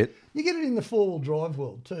his bit. You get it in the four-wheel drive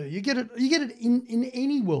world too. You get it in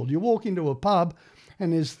any world. You walk into a pub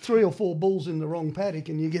and there's 3 or 4 bulls in the wrong paddock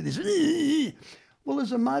and you get this. Well,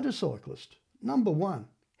 as a motorcyclist, number one,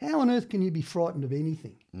 how on earth can you be frightened of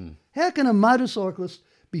anything? How can a motorcyclist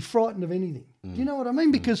be frightened of anything? Do you know what I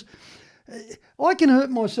mean? Because I can hurt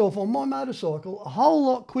myself on my motorcycle a whole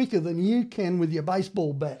lot quicker than you can with your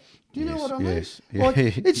baseball bat. Do you know what I mean? Yes. Like,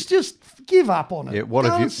 it's just give up on it. Yeah, what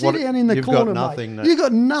Go have you- and sit what- down in the you've corner, got nothing mate. that- You've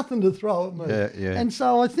got nothing to throw at me. Yeah. And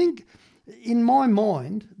so I think in my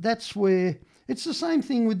mind, that's where It's the same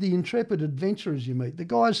thing with the intrepid adventurers you meet, the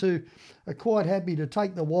guys who are quite happy to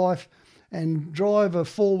take the wife and drive a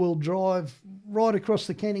four-wheel drive right across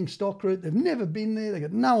the Canning stock route. They've never been there. They've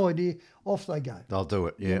got no idea. Off they go. They'll do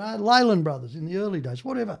it, yeah. You know, Leyland Brothers in the early days,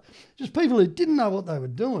 whatever. Just people who didn't know what they were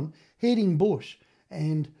doing, heading bush.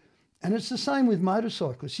 And it's the same with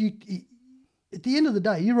motorcyclists. You, at the end of the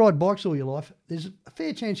day, you ride bikes all your life, there's a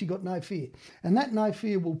fair chance you got no fear. And that no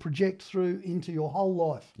fear will project through into your whole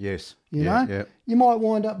life. Yes. You know? Yeah. You might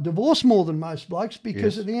wind up divorced more than most blokes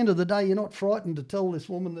because at the end of the day, you're not frightened to tell this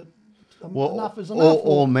woman that enough is enough.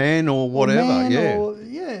 Or man or whatever,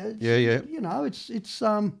 yeah. You know, it's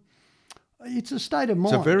a state of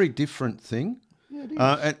mind. It's a very different thing. Yeah, it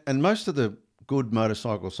is. And most of the good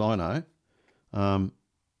motorcyclists I know,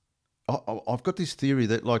 I've got this theory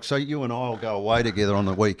that, like, say you and I will go away together on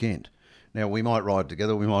the weekend. Now, we might ride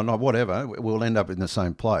together, we might not, whatever. We'll end up in the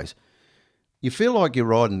same place. You feel like you're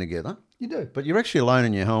riding together. You do. But you're actually alone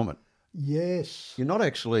in your helmet. Yes. You're not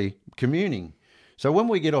actually communing. So when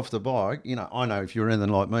we get off the bike, you know, I know if you're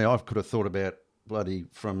anything like me, I could have thought about bloody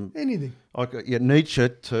from... anything. Nietzsche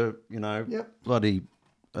to, you know, bloody,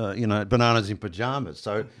 bananas in pyjamas.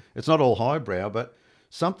 So it's not all highbrow, but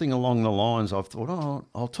something along the lines I've thought,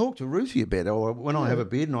 I'll talk to Roothy about it, or when I have a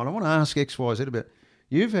beer night, I want to ask X, Y, Z about it.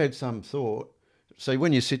 You've had some thought. See,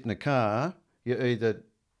 when you sit in a car, you're either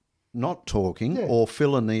not talking or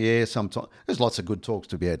filling the air sometimes. There's lots of good talks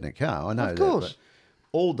to be had in a car, I know that. Of course. But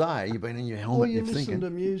all day you've been in your helmet and you're thinking. Or you listen to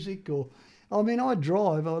music, or, I mean, I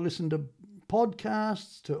drive, I listen to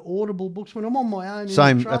podcasts, to Audible books when I'm on my own. Same,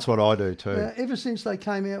 in the truck. That's what I do too. Ever since they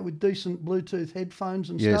came out with decent Bluetooth headphones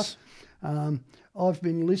and stuff, I've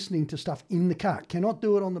been listening to stuff in the car. Cannot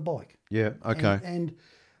do it on the bike. Yeah, okay. And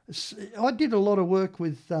I did a lot of work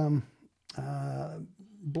with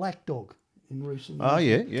Black Dog in recent years. Oh,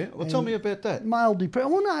 yeah. Well, tell me about that. Male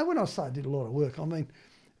depression. Well, no, when I say I did a lot of work, I mean,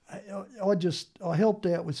 I helped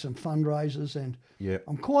out with some fundraisers, and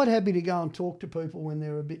I'm quite happy to go and talk to people when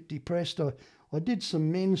they're a bit depressed. I did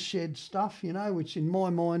some men's shed stuff, you know, which in my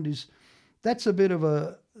mind that's a bit of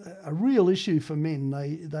a real issue for men.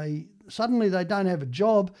 They suddenly they don't have a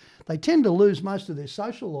job. They tend to lose most of their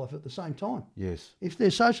social life at the same time. Yes. If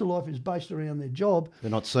their social life is based around their job,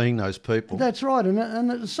 they're not seeing those people. That's right. And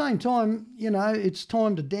at the same time, you know, it's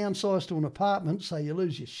time to downsize to an apartment, so you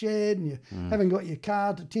lose your shed and you haven't got your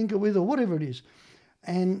car to tinker with or whatever it is.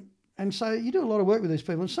 And so you do a lot of work with these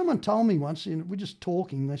people. And someone told me once, we're just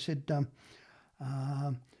talking, they said,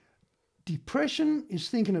 depression is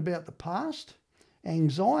thinking about the past,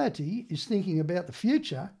 anxiety is thinking about the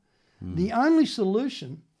future. The only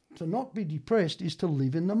solution to not be depressed is to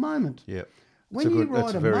live in the moment. Yeah. When you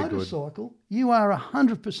ride a motorcycle, you are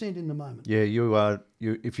 100% in the moment. Yeah, you are.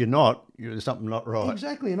 If you're not, there's something not right.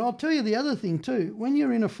 Exactly. And I'll tell you the other thing too. When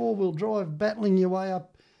you're in a four-wheel drive battling your way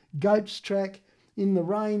up Goats Track in the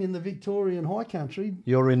rain in the Victorian high country,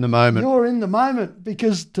 you're in the moment. You're in the moment,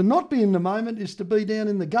 because to not be in the moment is to be down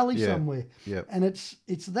in the gully somewhere. Yeah. And it's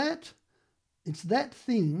that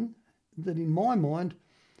thing that in my mind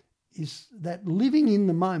is that living in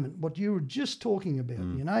the moment, what you were just talking about.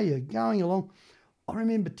 You know, you're going along. I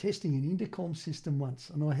remember testing an intercom system once,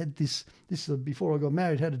 and I had this is before I got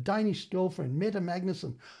married, had a Danish girlfriend, Mette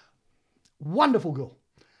Magnuson, wonderful girl.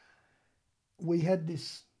 We had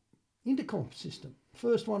this intercom system,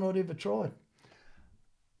 first one I'd ever tried.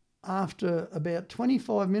 After about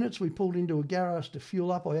 25 minutes, we pulled into a garage to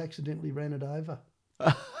fuel up. I accidentally ran it over.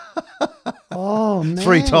 Oh, man.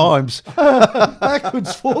 3 times.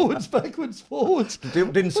 backwards, forwards.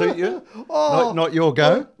 Didn't suit you? Not your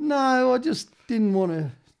go? No, I just didn't want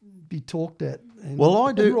to be talked at. Well,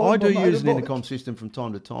 I do use an intercom system from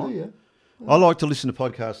time to time. Oh, yeah. I like to listen to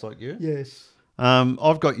podcasts like you. Yes.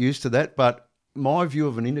 I've got used to that, but my view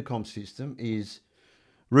of an intercom system is,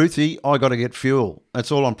 Roothy, I got to get fuel.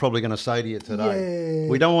 That's all I'm probably going to say to you today. Yeah.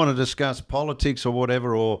 We don't want to discuss politics or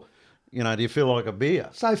whatever, or, you know, do you feel like a beer?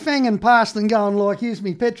 So fanging past and going like, here's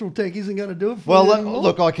me petrol tank isn't going to do it for you anymore.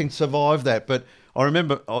 Look, I can survive that, but I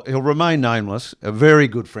remember, he'll remain nameless, a very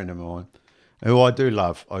good friend of mine, who I do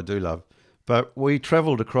love, but we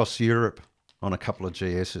travelled across Europe on a couple of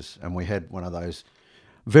GSs, and we had one of those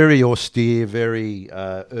very austere, very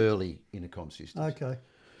early intercom systems. Okay.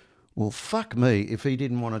 Well, fuck me if he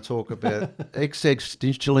didn't want to talk about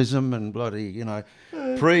existentialism and bloody, you know,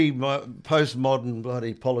 postmodern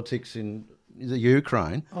bloody politics in the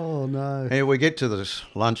Ukraine. Oh, no. And we get to this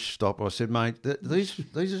lunch stop. I said, mate, these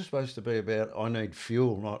are supposed to be about I need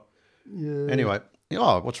fuel, not... Yeah. Anyway,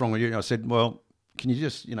 what's wrong with you? And I said, well, can you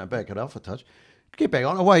just, back it off a touch? Get back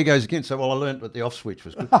on. Away he goes again. So, well, I learnt that the off switch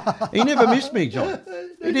was good. He never missed me, John.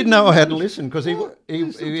 He didn't know I hadn't listened because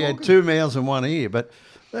he had 2 mouths and 1 ear. But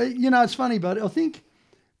it's funny, but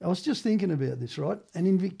I was just thinking about this, right? And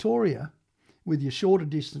in Victoria, with your shorter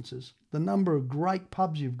distances, the number of great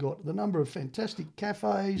pubs you've got, the number of fantastic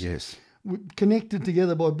cafes, yes, connected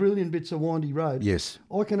together by brilliant bits of windy road. Yes.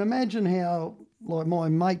 I can imagine how, like my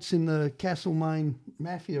mates in the Castlemaine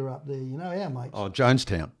Mafia up there, our mates. Oh,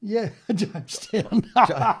 Jonestown. Yeah, Jonestown.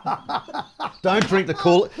 Don't drink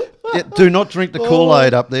the do not drink the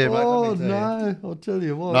Kool-Aid up there, mate. Oh, no, I'll tell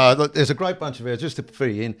you what. No, look, there's a great bunch of ours, just to fill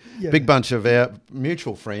you in, big bunch of our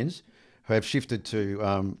mutual friends who have shifted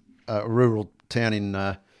to a rural town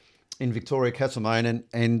in Victoria, Castlemaine,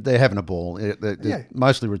 and they're having a ball. They're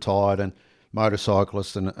mostly retired and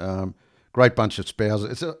motorcyclists and great bunch of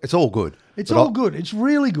spouses. It's all good. It's all good. It's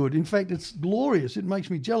really good. In fact, it's glorious. It makes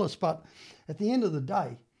me jealous. But at the end of the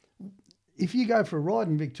day, if you go for a ride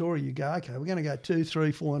in Victoria, you go, okay, we're going to go 200,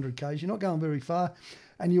 300, 400 k's. You're not going very far,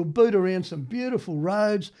 and you'll boot around some beautiful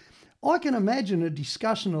roads. I can imagine a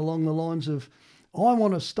discussion along the lines of, I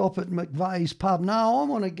want to stop at McVeigh's pub. No, I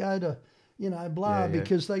want to go to,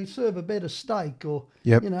 because they serve a better steak. Or,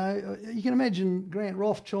 you can imagine Grant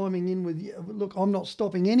Roth chiming in with, look, I'm not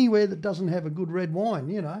stopping anywhere that doesn't have a good red wine,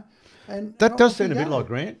 And that does sound a bit like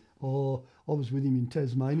Grant. Oh, I was with him in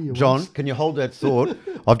Tasmania John, once. can you hold that thought?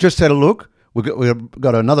 I've just had a look. We've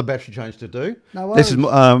got another battery change to do. No worries. This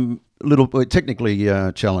is technically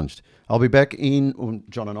challenged. I'll be back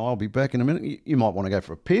John and I will be back in a minute. You might want to go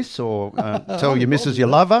for a piss or tell your missus you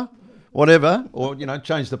love her, whatever, or,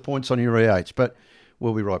 change the points on your EH. But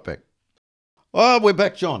we'll be right back. Oh, we're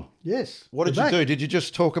back, John. Yes. What did you do? Did you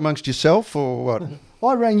just talk amongst yourself or what?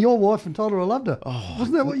 I rang your wife and told her I loved her. Oh,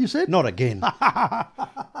 wasn't that what you said? Not again.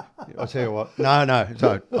 I'll tell you what. No,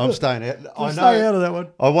 I'm staying out. Stay out of that one.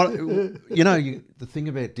 I want, the thing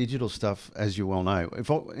about digital stuff, as you well know,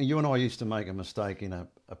 you and I used to make a mistake in a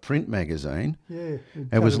print magazine. Yeah.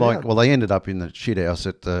 It was like, well, they ended up in the shit house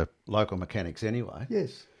at the local mechanics anyway.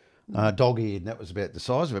 Yes. Dog-eared, and that was about the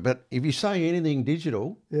size of it. But if you say anything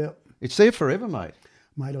digital, it's there forever, mate.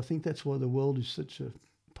 Mate, I think that's why the world is such a,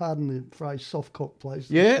 pardon the phrase, soft cock place.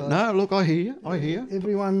 Yeah, no, look, I hear you.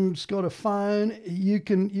 Everyone's got a phone. You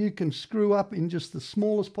can screw up in just the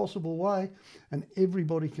smallest possible way, and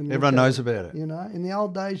everybody can. Everyone knows about it. In the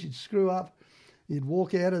old days, you'd screw up, you'd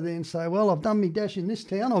walk out of there and say, "Well, I've done me dash in this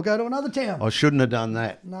town. I'll go to another town." I shouldn't have done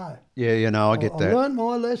that. No. Yeah, I get that. I learned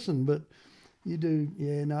my lesson, but you do.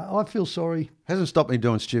 Yeah, no, I feel sorry. Hasn't stopped me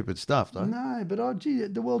doing stupid stuff, though. No, but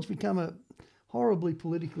the world's become a horribly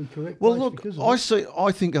politically correct well, place look, because of it.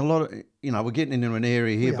 I think a lot of, we're getting into an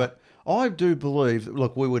area here, but I do believe,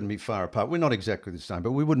 look, we wouldn't be far apart. We're not exactly the same,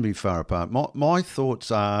 but we wouldn't be far apart. My thoughts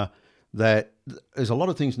are that there's a lot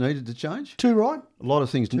of things needed to change. Too right. A lot of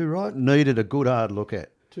things Too right. needed a good hard look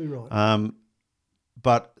at. Too right.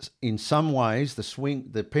 But in some ways,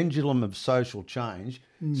 the pendulum of social change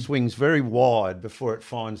swings very wide before it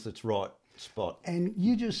finds its right spot. And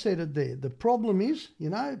you just said it there. The problem is,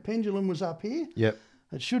 pendulum was up here. Yep.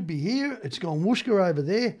 It should be here. It's gone whooshka over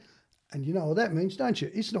there. And you know what that means, don't you?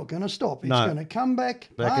 It's not going to stop. It's going to come back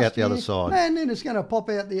out the other side. And then it's going to pop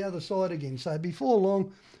out the other side again. So before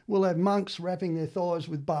long, we'll have monks wrapping their thighs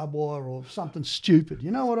with barbed wire or something stupid. You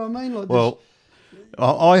know what I mean?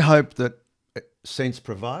 I hope that sense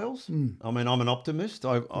prevails. I mean, I'm an optimist.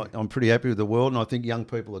 I'm pretty happy with the world, and I think young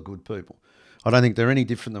people are good people. I don't think they're any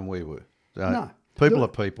different than we were. No. People are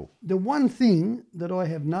people. The one thing that I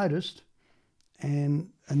have noticed, and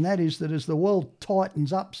that is that as the world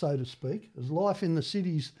tightens up, so to speak, as life in the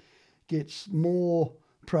cities gets more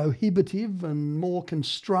prohibitive and more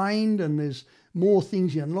constrained and there's more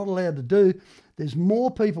things you're not allowed to do, there's more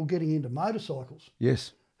people getting into motorcycles.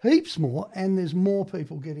 Yes. Heaps more, and there's more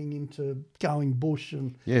people getting into going bush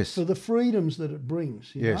and for the freedoms that it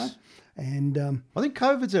brings, you know? And I think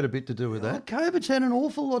COVID's had a bit to do with that. COVID's had an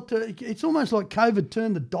awful lot it's almost like COVID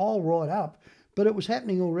turned the dial right up, but it was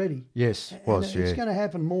happening already. Yes, it was, It's going to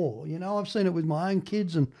happen more. I've seen it with my own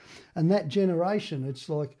kids and that generation. It's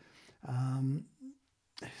like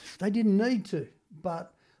they didn't need to,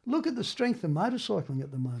 but look at the strength of motorcycling at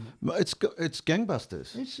the moment. It's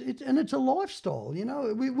gangbusters. It's a lifestyle,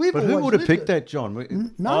 But who would have picked that,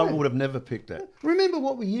 John? No. I would have never picked that. Remember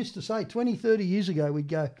what we used to say 20, 30 years ago? We'd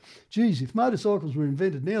go, geez, if motorcycles were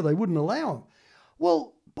invented now, they wouldn't allow them.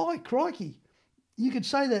 Well, by crikey, you could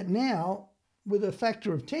say that now with a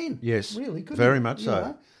factor of 10. Yes, really, couldn't very you? much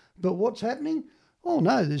so. But what's happening? Oh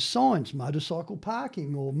no, there's signs, motorcycle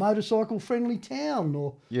parking or motorcycle friendly town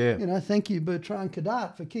or, thank you Bertrand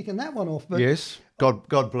Cadet for kicking that one off. But yes,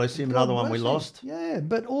 God bless him, another one we lost. Yeah,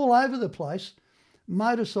 but all over the place,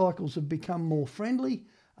 motorcycles have become more friendly.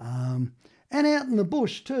 And out in the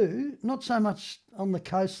bush too, not so much on the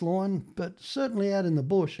coastline, but certainly out in the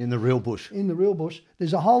bush. In the real bush. In the real bush.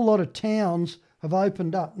 There's a whole lot of towns have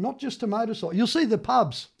opened up, not just to motorcycle. You'll see the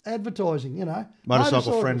pubs advertising,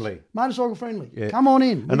 Motorcycle friendly. Motorcycle friendly. Yeah. Come on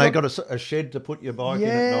in. And they got a shed to put your bike in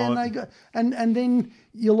at night. And then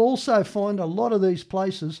you'll also find a lot of these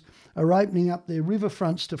places are opening up their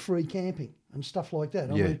riverfronts to free camping and stuff like that.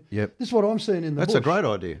 I mean, this is what I'm seeing in the bush. That's a great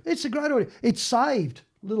idea. It's a great idea. It saved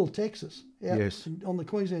little Texas out Yes. on the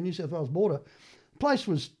Queensland-New South Wales border. Place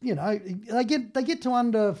was, they get to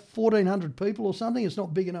under 1,400 people or something. It's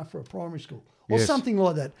not big enough for a primary school or Yes. something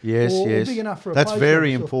like that. Yes, or yes. big enough for a That's post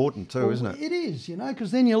very office important too, isn't it? It is,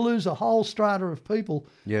 because then you lose a whole strata of people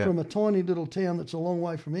Yeah. from a tiny little town that's a long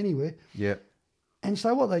way from anywhere. Yeah. And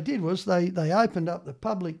so what they did was they opened up the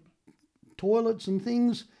public toilets and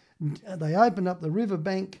things. They opened up the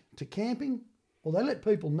riverbank to camping. Well, they let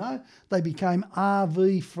people know. They became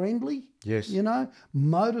RV friendly. Yes.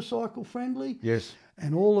 Motorcycle friendly. Yes.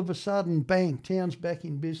 And all of a sudden, bang, town's back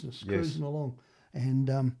in business, Yes. cruising along.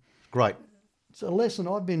 And Great. it's a lesson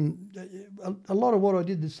I've been, a lot of what I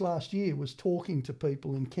did this last year was talking to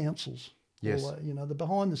people in councils. Yes. The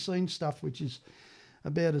behind the scenes stuff, which is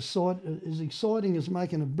about as exciting as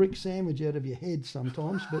making a brick sandwich out of your head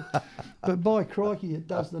sometimes, but by crikey, it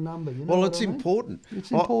does the number. Well, it's important. It's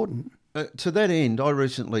important. To that end, I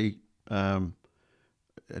recently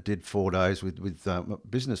did 4 days with my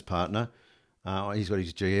business partner. He's got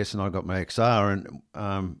his GS and I got my XR,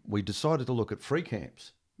 and we decided to look at free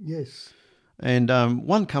camps. Yes. And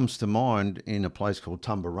one comes to mind in a place called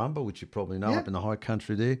Tumbarumba, which you probably know, up in the high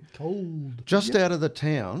country there. Cold. Just out of the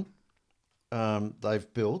town,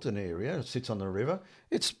 they've built an area. It sits on the river.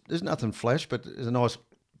 There's nothing flash, but there's a nice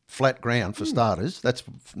flat ground for starters. That's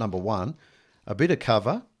number one. A bit of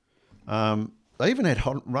cover. They even had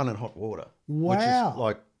running hot water. Wow. Which is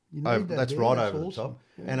like, that's right That's over awesome. the top.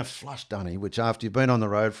 Yeah. And a flush dunny, which after you've been on the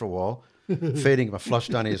road for a while, feeding a flush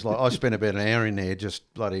dunny is like, I spent about an hour in there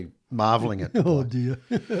just bloody marvelling at. Oh, dear.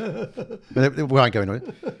 We won't go into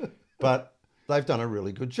it. But they've done a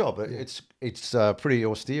really good job. It's pretty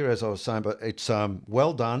austere, as I was saying, but it's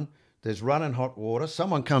well done. There's running hot water.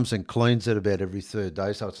 Someone comes and cleans it about every third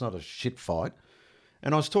day, so it's not a shit fight.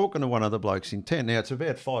 And I was talking to one of the blokes in town. Now, it's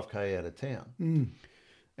about 5K out of town.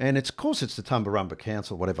 And of course it's the Tumbarumba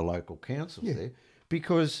Council, whatever local council's there,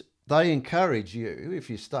 because they encourage you, if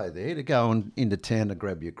you stay there, to go into town to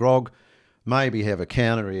grab your grog, maybe have a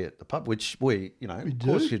counter at the pub, which of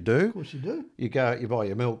course you do. Of course you do. You go, you buy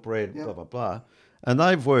your milk, bread, blah, blah, blah. And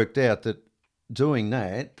they've worked out that doing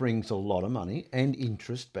that brings a lot of money and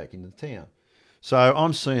interest back into town. So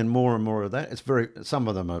I'm seeing more and more of that. Some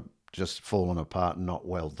of them are just falling apart and not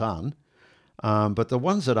well done. But the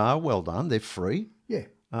ones that are well done, they're free. Yeah.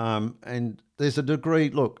 And there's a degree,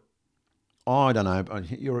 look, I don't know,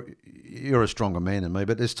 you're a stronger man than me,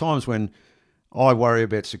 but there's times when I worry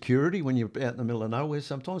about security when you're out in the middle of nowhere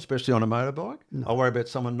sometimes, especially on a motorbike. No. I worry about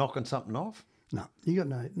someone knocking something off. No, you got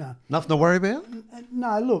no. Nothing to worry about?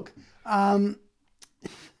 No, look,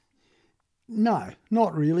 no,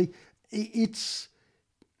 not really. It's,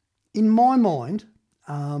 in my mind,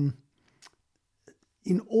 in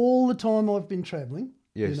all the time I've been travelling,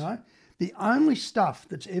 yes. The only stuff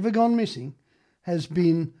that's ever gone missing has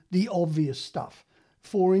been the obvious stuff.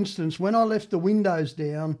 For instance, when I left the windows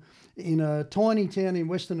down in a tiny town in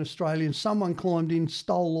Western Australia and someone climbed in,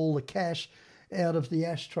 stole all the cash out of the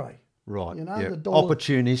ashtray. Right. The dollar.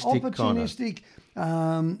 Opportunistic.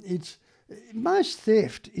 It's most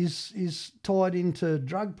theft is tied into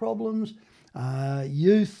drug problems,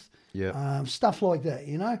 youth, stuff like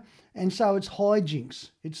that, and so it's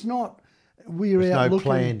hijinks. It's not we're There's out no looking.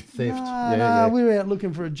 planned theft. We're out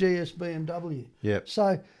looking for a GS BMW. Yep.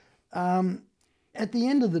 So at the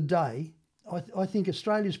end of the day, I think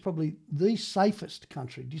Australia's probably the safest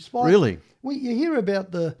country. Despite really, you hear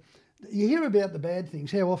about the bad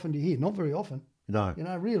things. How often do you hear? Not very often. No.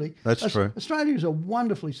 Really. That's true. Australia is a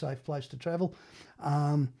wonderfully safe place to travel.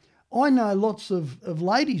 I know lots of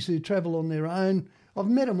ladies who travel on their own. I've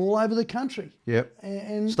met them all over the country. Yep.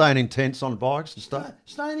 And staying in tents on bikes and stuff.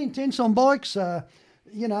 Staying in tents on bikes,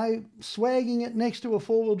 swagging it next to a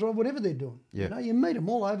four-wheel drive, whatever they're doing. Yeah. You meet them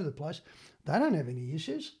all over the place. They don't have any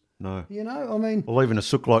issues. No. I mean... Well, even a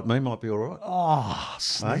sook like me might be all right. Oh,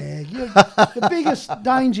 snag. The biggest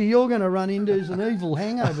danger you're going to run into is an evil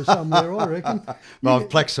hangover somewhere, I reckon. No, I've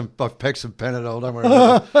packed some Panadol, don't worry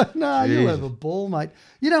about it. No, you'll have a ball, mate.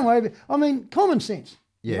 You don't worry about... I mean, common sense.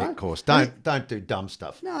 Yeah, you know? of course. Don't do dumb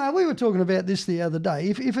stuff. No, we were talking about this the other day.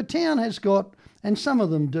 If a town has got, and some of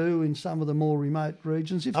them do in some of the more remote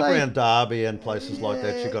regions, if around Derby and places like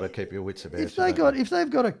that, you've got to keep your wits about you. If they've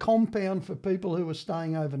got a compound for people who are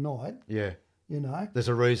staying overnight, yeah, you know, there's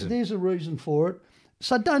a reason. There's a reason for it.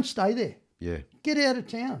 So don't stay there. Yeah, get out of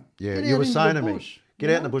town. Yeah, get you out were into saying the to bush, me, get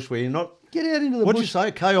out in the bush where you're not. Get out into the What'd bush. you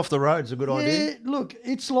say? K off the road's a good idea. Yeah, look,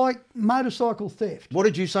 it's like motorcycle theft. What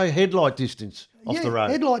did you say? Headlight distance off the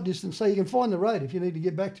road. Headlight distance, so you can find the road if you need to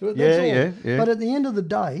get back to it. Yeah, That's all. yeah. But at the end of the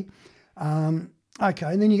day, okay,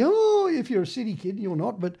 and then you go, oh, if you're a city kid, you're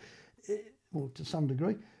not, but well, to some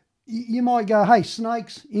degree, you might go, hey,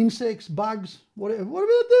 snakes, insects, bugs, whatever. What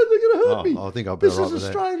about them? They're going to hurt me. I think I'll be This right is with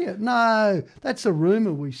Australia. No, that's a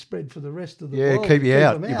rumour we spread for the rest of the world. Yeah, keep you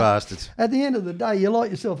out, them you bastards. At the end of the day, you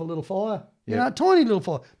light yourself a little fire. You know, a tiny little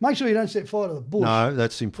fire. Make sure you don't set fire to the bush. No,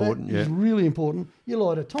 that's important, That is really important. You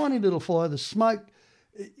light a tiny little fire, the smoke.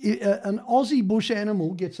 An Aussie bush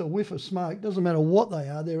animal gets a whiff of smoke, doesn't matter what they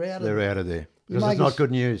are, they're out of there. They're out of there. Because it's not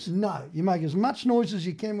good news. No, you make as much noise as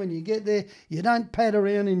you can when you get there. You don't pad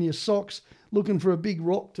around in your socks looking for a big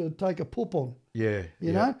rock to take a poop on. Yeah.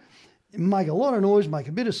 You know? Make a lot of noise, make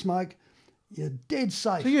a bit of smoke. You're dead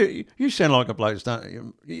safe. So you sound like a bloke.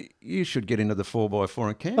 You should get into the 4x4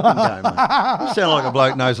 and camping game, mate. You sound like a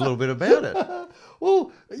bloke knows a little bit about it.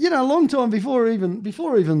 Well, you know, a long time before even the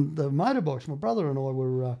motorbikes, my brother and I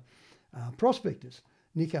were prospectors,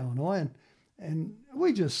 Nico and I, and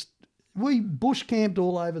we bush camped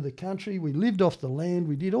all over the country. We lived off the land.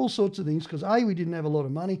 We did all sorts of things because A, we didn't have a lot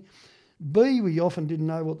of money. B, we often didn't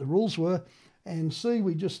know what the rules were. And C,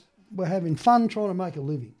 we just were having fun trying to make a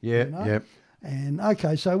living. Yeah, you know? yep. And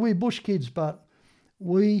okay, so we're bush kids, but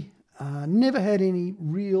we never had any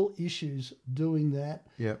real issues doing that.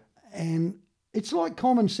 Yeah. And it's like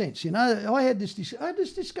common sense, you know. I had this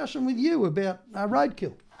discussion with you about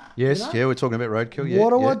roadkill. Yes, you know? we're talking about roadkill. Yeah,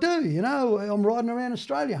 What do I do? You know, I'm riding around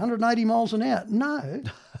Australia, 180 miles an hour. No.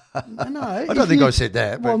 I don't think I said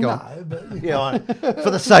that. But well, no. But, yeah, for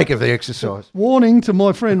the sake of the exercise. Warning to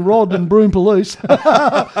my friend Rod and Broome Police.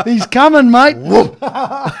 He's coming, mate.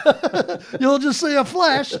 You'll just see a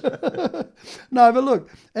flash. No, but look,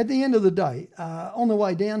 at the end of the day, on the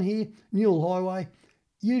way down here, Newell Highway,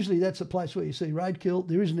 usually that's a place where you see roadkill.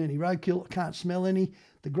 There isn't any roadkill. I can't smell any.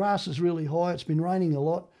 The grass is really high. It's been raining a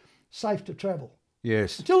lot. Safe to travel.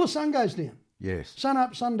 Yes. Until the sun goes down. Yes. Sun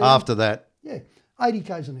up, sun down. After that. Yeah. 80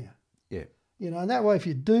 k's an hour. Yeah. You know, and that way if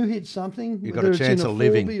you do hit something, you've got a chance of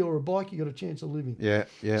living. Whether it's in a 4B or a bike, you've got a chance of living. Yeah,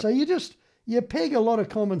 yeah. So you peg a lot of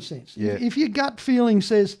common sense. Yeah. If your gut feeling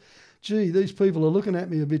says, gee, these people are looking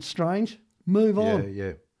at me a bit strange, move on.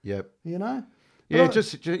 Yeah, yeah. You know? Yeah,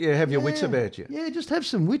 just have your wits about you. Yeah, just have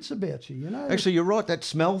some wits about you, you know. Actually, you're right. That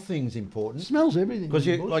smell thing's important. Smells everything. Because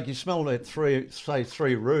you smell that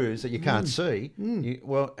three roos that you can't see.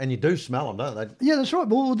 And you do smell them, don't they? Yeah, that's right.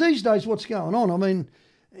 Well, these days, what's going on? I mean,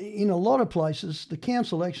 in a lot of places, the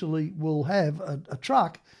council actually will have a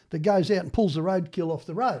truck that goes out and pulls the roadkill off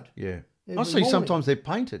the road. Yeah. I Every see morning. Sometimes they're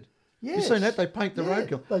painted. Yes. You've seen that? They paint the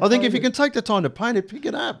roadkill. they I think if paint you it. can take the time to paint it, pick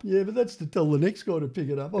it up. Yeah, but that's to tell the next guy to pick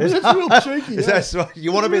it up. I mean, that's real cheeky. That's right.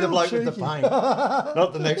 You want to be the Real bloke with the cheeky. paint,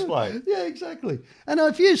 not the next bloke. Yeah, exactly. And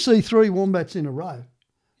if you see 3 wombats in a row,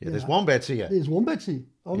 Yeah, there's wombats here. there's wombats here.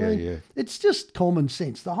 I mean, yeah. it's just common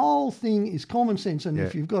sense. The whole thing is common sense. And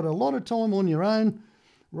if you've got a lot of time on your own,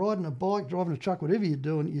 riding a bike, driving a truck, whatever you're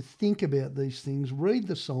doing, you think about these things, read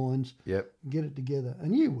the signs, get it together,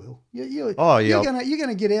 and you will. You're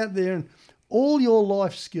gonna get out there, and all your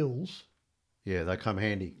life skills, they come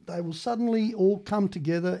handy. they will suddenly all come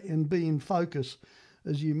together and be in focus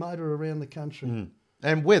as you motor around the country.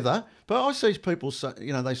 And weather, but I see people say,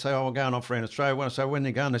 they say, "Oh, we're going off around Australia." When I say when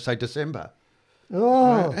they're going, they say December.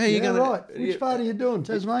 Oh, How you gonna- right. Which part are you doing?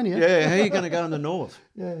 Tasmania? Yeah, how are you going to go in the north?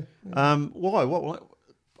 Yeah. Why? What?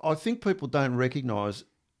 I think people don't recognise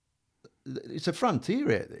it's a frontier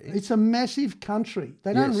out there. It's a massive country.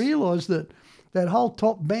 They don't realise that whole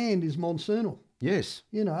top band is monsoonal. Yes.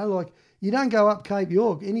 You know, like you don't go up Cape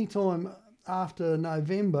York anytime after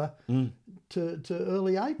November to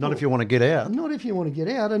early April. Not if you want to get out. Not if you want to get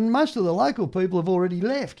out. And most of the local people have already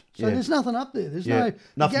left. So there's nothing up there. There's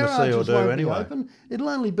Nothing to see or garages do won't be anyway. open. It'll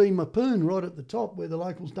only be Mapoon right at the top where the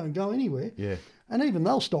locals don't go anywhere. Yeah. And even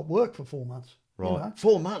they'll stop work for 4 months. Right. You know?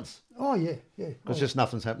 4 months. Oh, yeah. Because just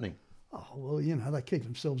nothing's happening. Oh, well, they keep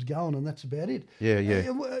themselves going and that's about it.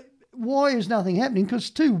 Yeah. Why is nothing happening? Because it's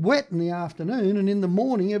too wet in the afternoon and in the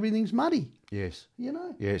morning everything's muddy. Yes. You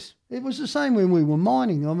know? Yes. It was the same when we were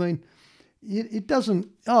mining. I mean, it doesn't,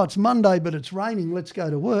 it's Monday but it's raining, let's go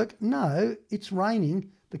to work. No, it's raining,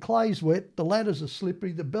 the clay's wet, the ladders are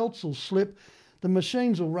slippery, the belts will slip, the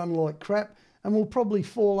machines will run like crap and will probably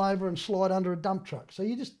fall over and slide under a dump truck. So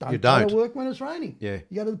you just don't go to work when it's raining. Yeah.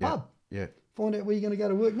 You go to the pub. Yeah. Find out where you're going to go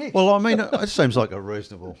to work next. Well, I mean, it seems like a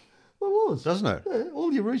reasonable... Well, it was. Doesn't it? Yeah,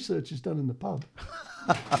 all your research is done in the pub.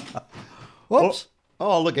 Whoops.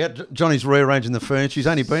 Oh, look out. Johnny's rearranging the furniture. He's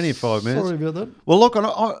only been here 5 minutes. Sorry about that. Well, look,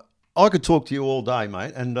 I could talk to you all day,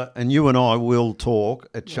 mate, and you and I will talk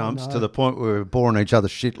at Chumps to the point where we're boring each other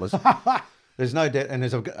shitless. There's no doubt. And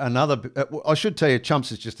there's another... I should tell you,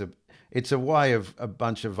 Chumps is just it's a way of a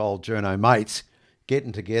bunch of old journo mates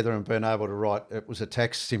getting together and being able to write. It was a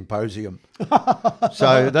tax symposium.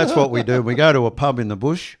 So that's what we do. We go to a pub in the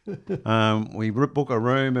bush. We book a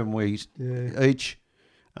room and we each,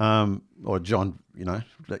 or John,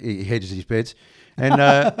 he hedges his beds. And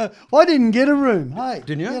I didn't get a room. Hey,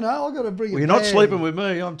 didn't you? I got to bring. Well, you're not sleeping with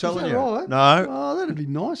me. I'm telling you. Right? No. Oh, that'd be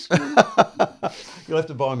nice. You'll have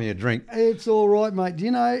to buy me a drink. It's all right, mate. Do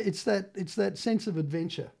you know it's that sense of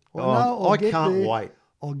adventure. I can't wait.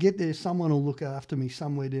 I'll get there. Someone will look after me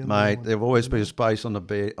somewhere down the Mate, line. there'll always be a space on the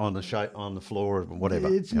bed, on the floor, or whatever.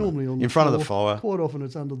 Yeah, it's normally on the in front floor. of the fire. Quite often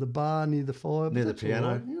it's under the bar, near the fire. Near the piano.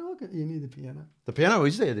 Right. Near the piano. The piano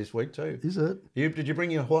is there this week too. Is it? Did you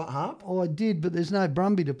bring your harp? Oh, I did, but there's no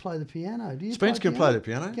Brumby to play the piano. Do you? Spence can play the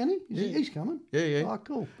piano. Can he? He's coming. Yeah. Oh,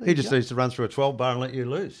 cool. He just needs to run through a 12 bar and let you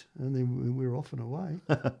loose. And then we're off and away.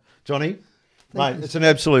 Johnny, mate, it's an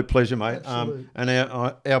absolute pleasure, mate. Absolute. And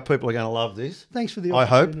our people are going to love this. Thanks for the I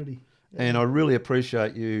hope. opportunity. And I really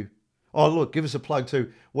appreciate you. Oh, look, give us a plug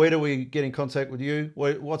too. Where do we get in contact with you?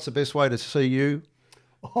 What's the best way to see you?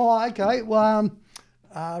 Oh, okay. Well,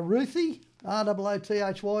 Roothy,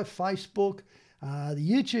 ROOTHY, Facebook. The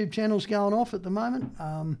YouTube channel's going off at the moment.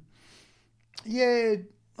 I'm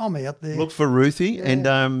out there. Look for Roothy,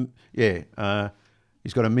 and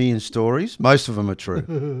he's got 1 million stories. Most of them are true.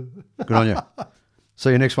 Good on you. See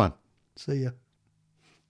you next one. See ya.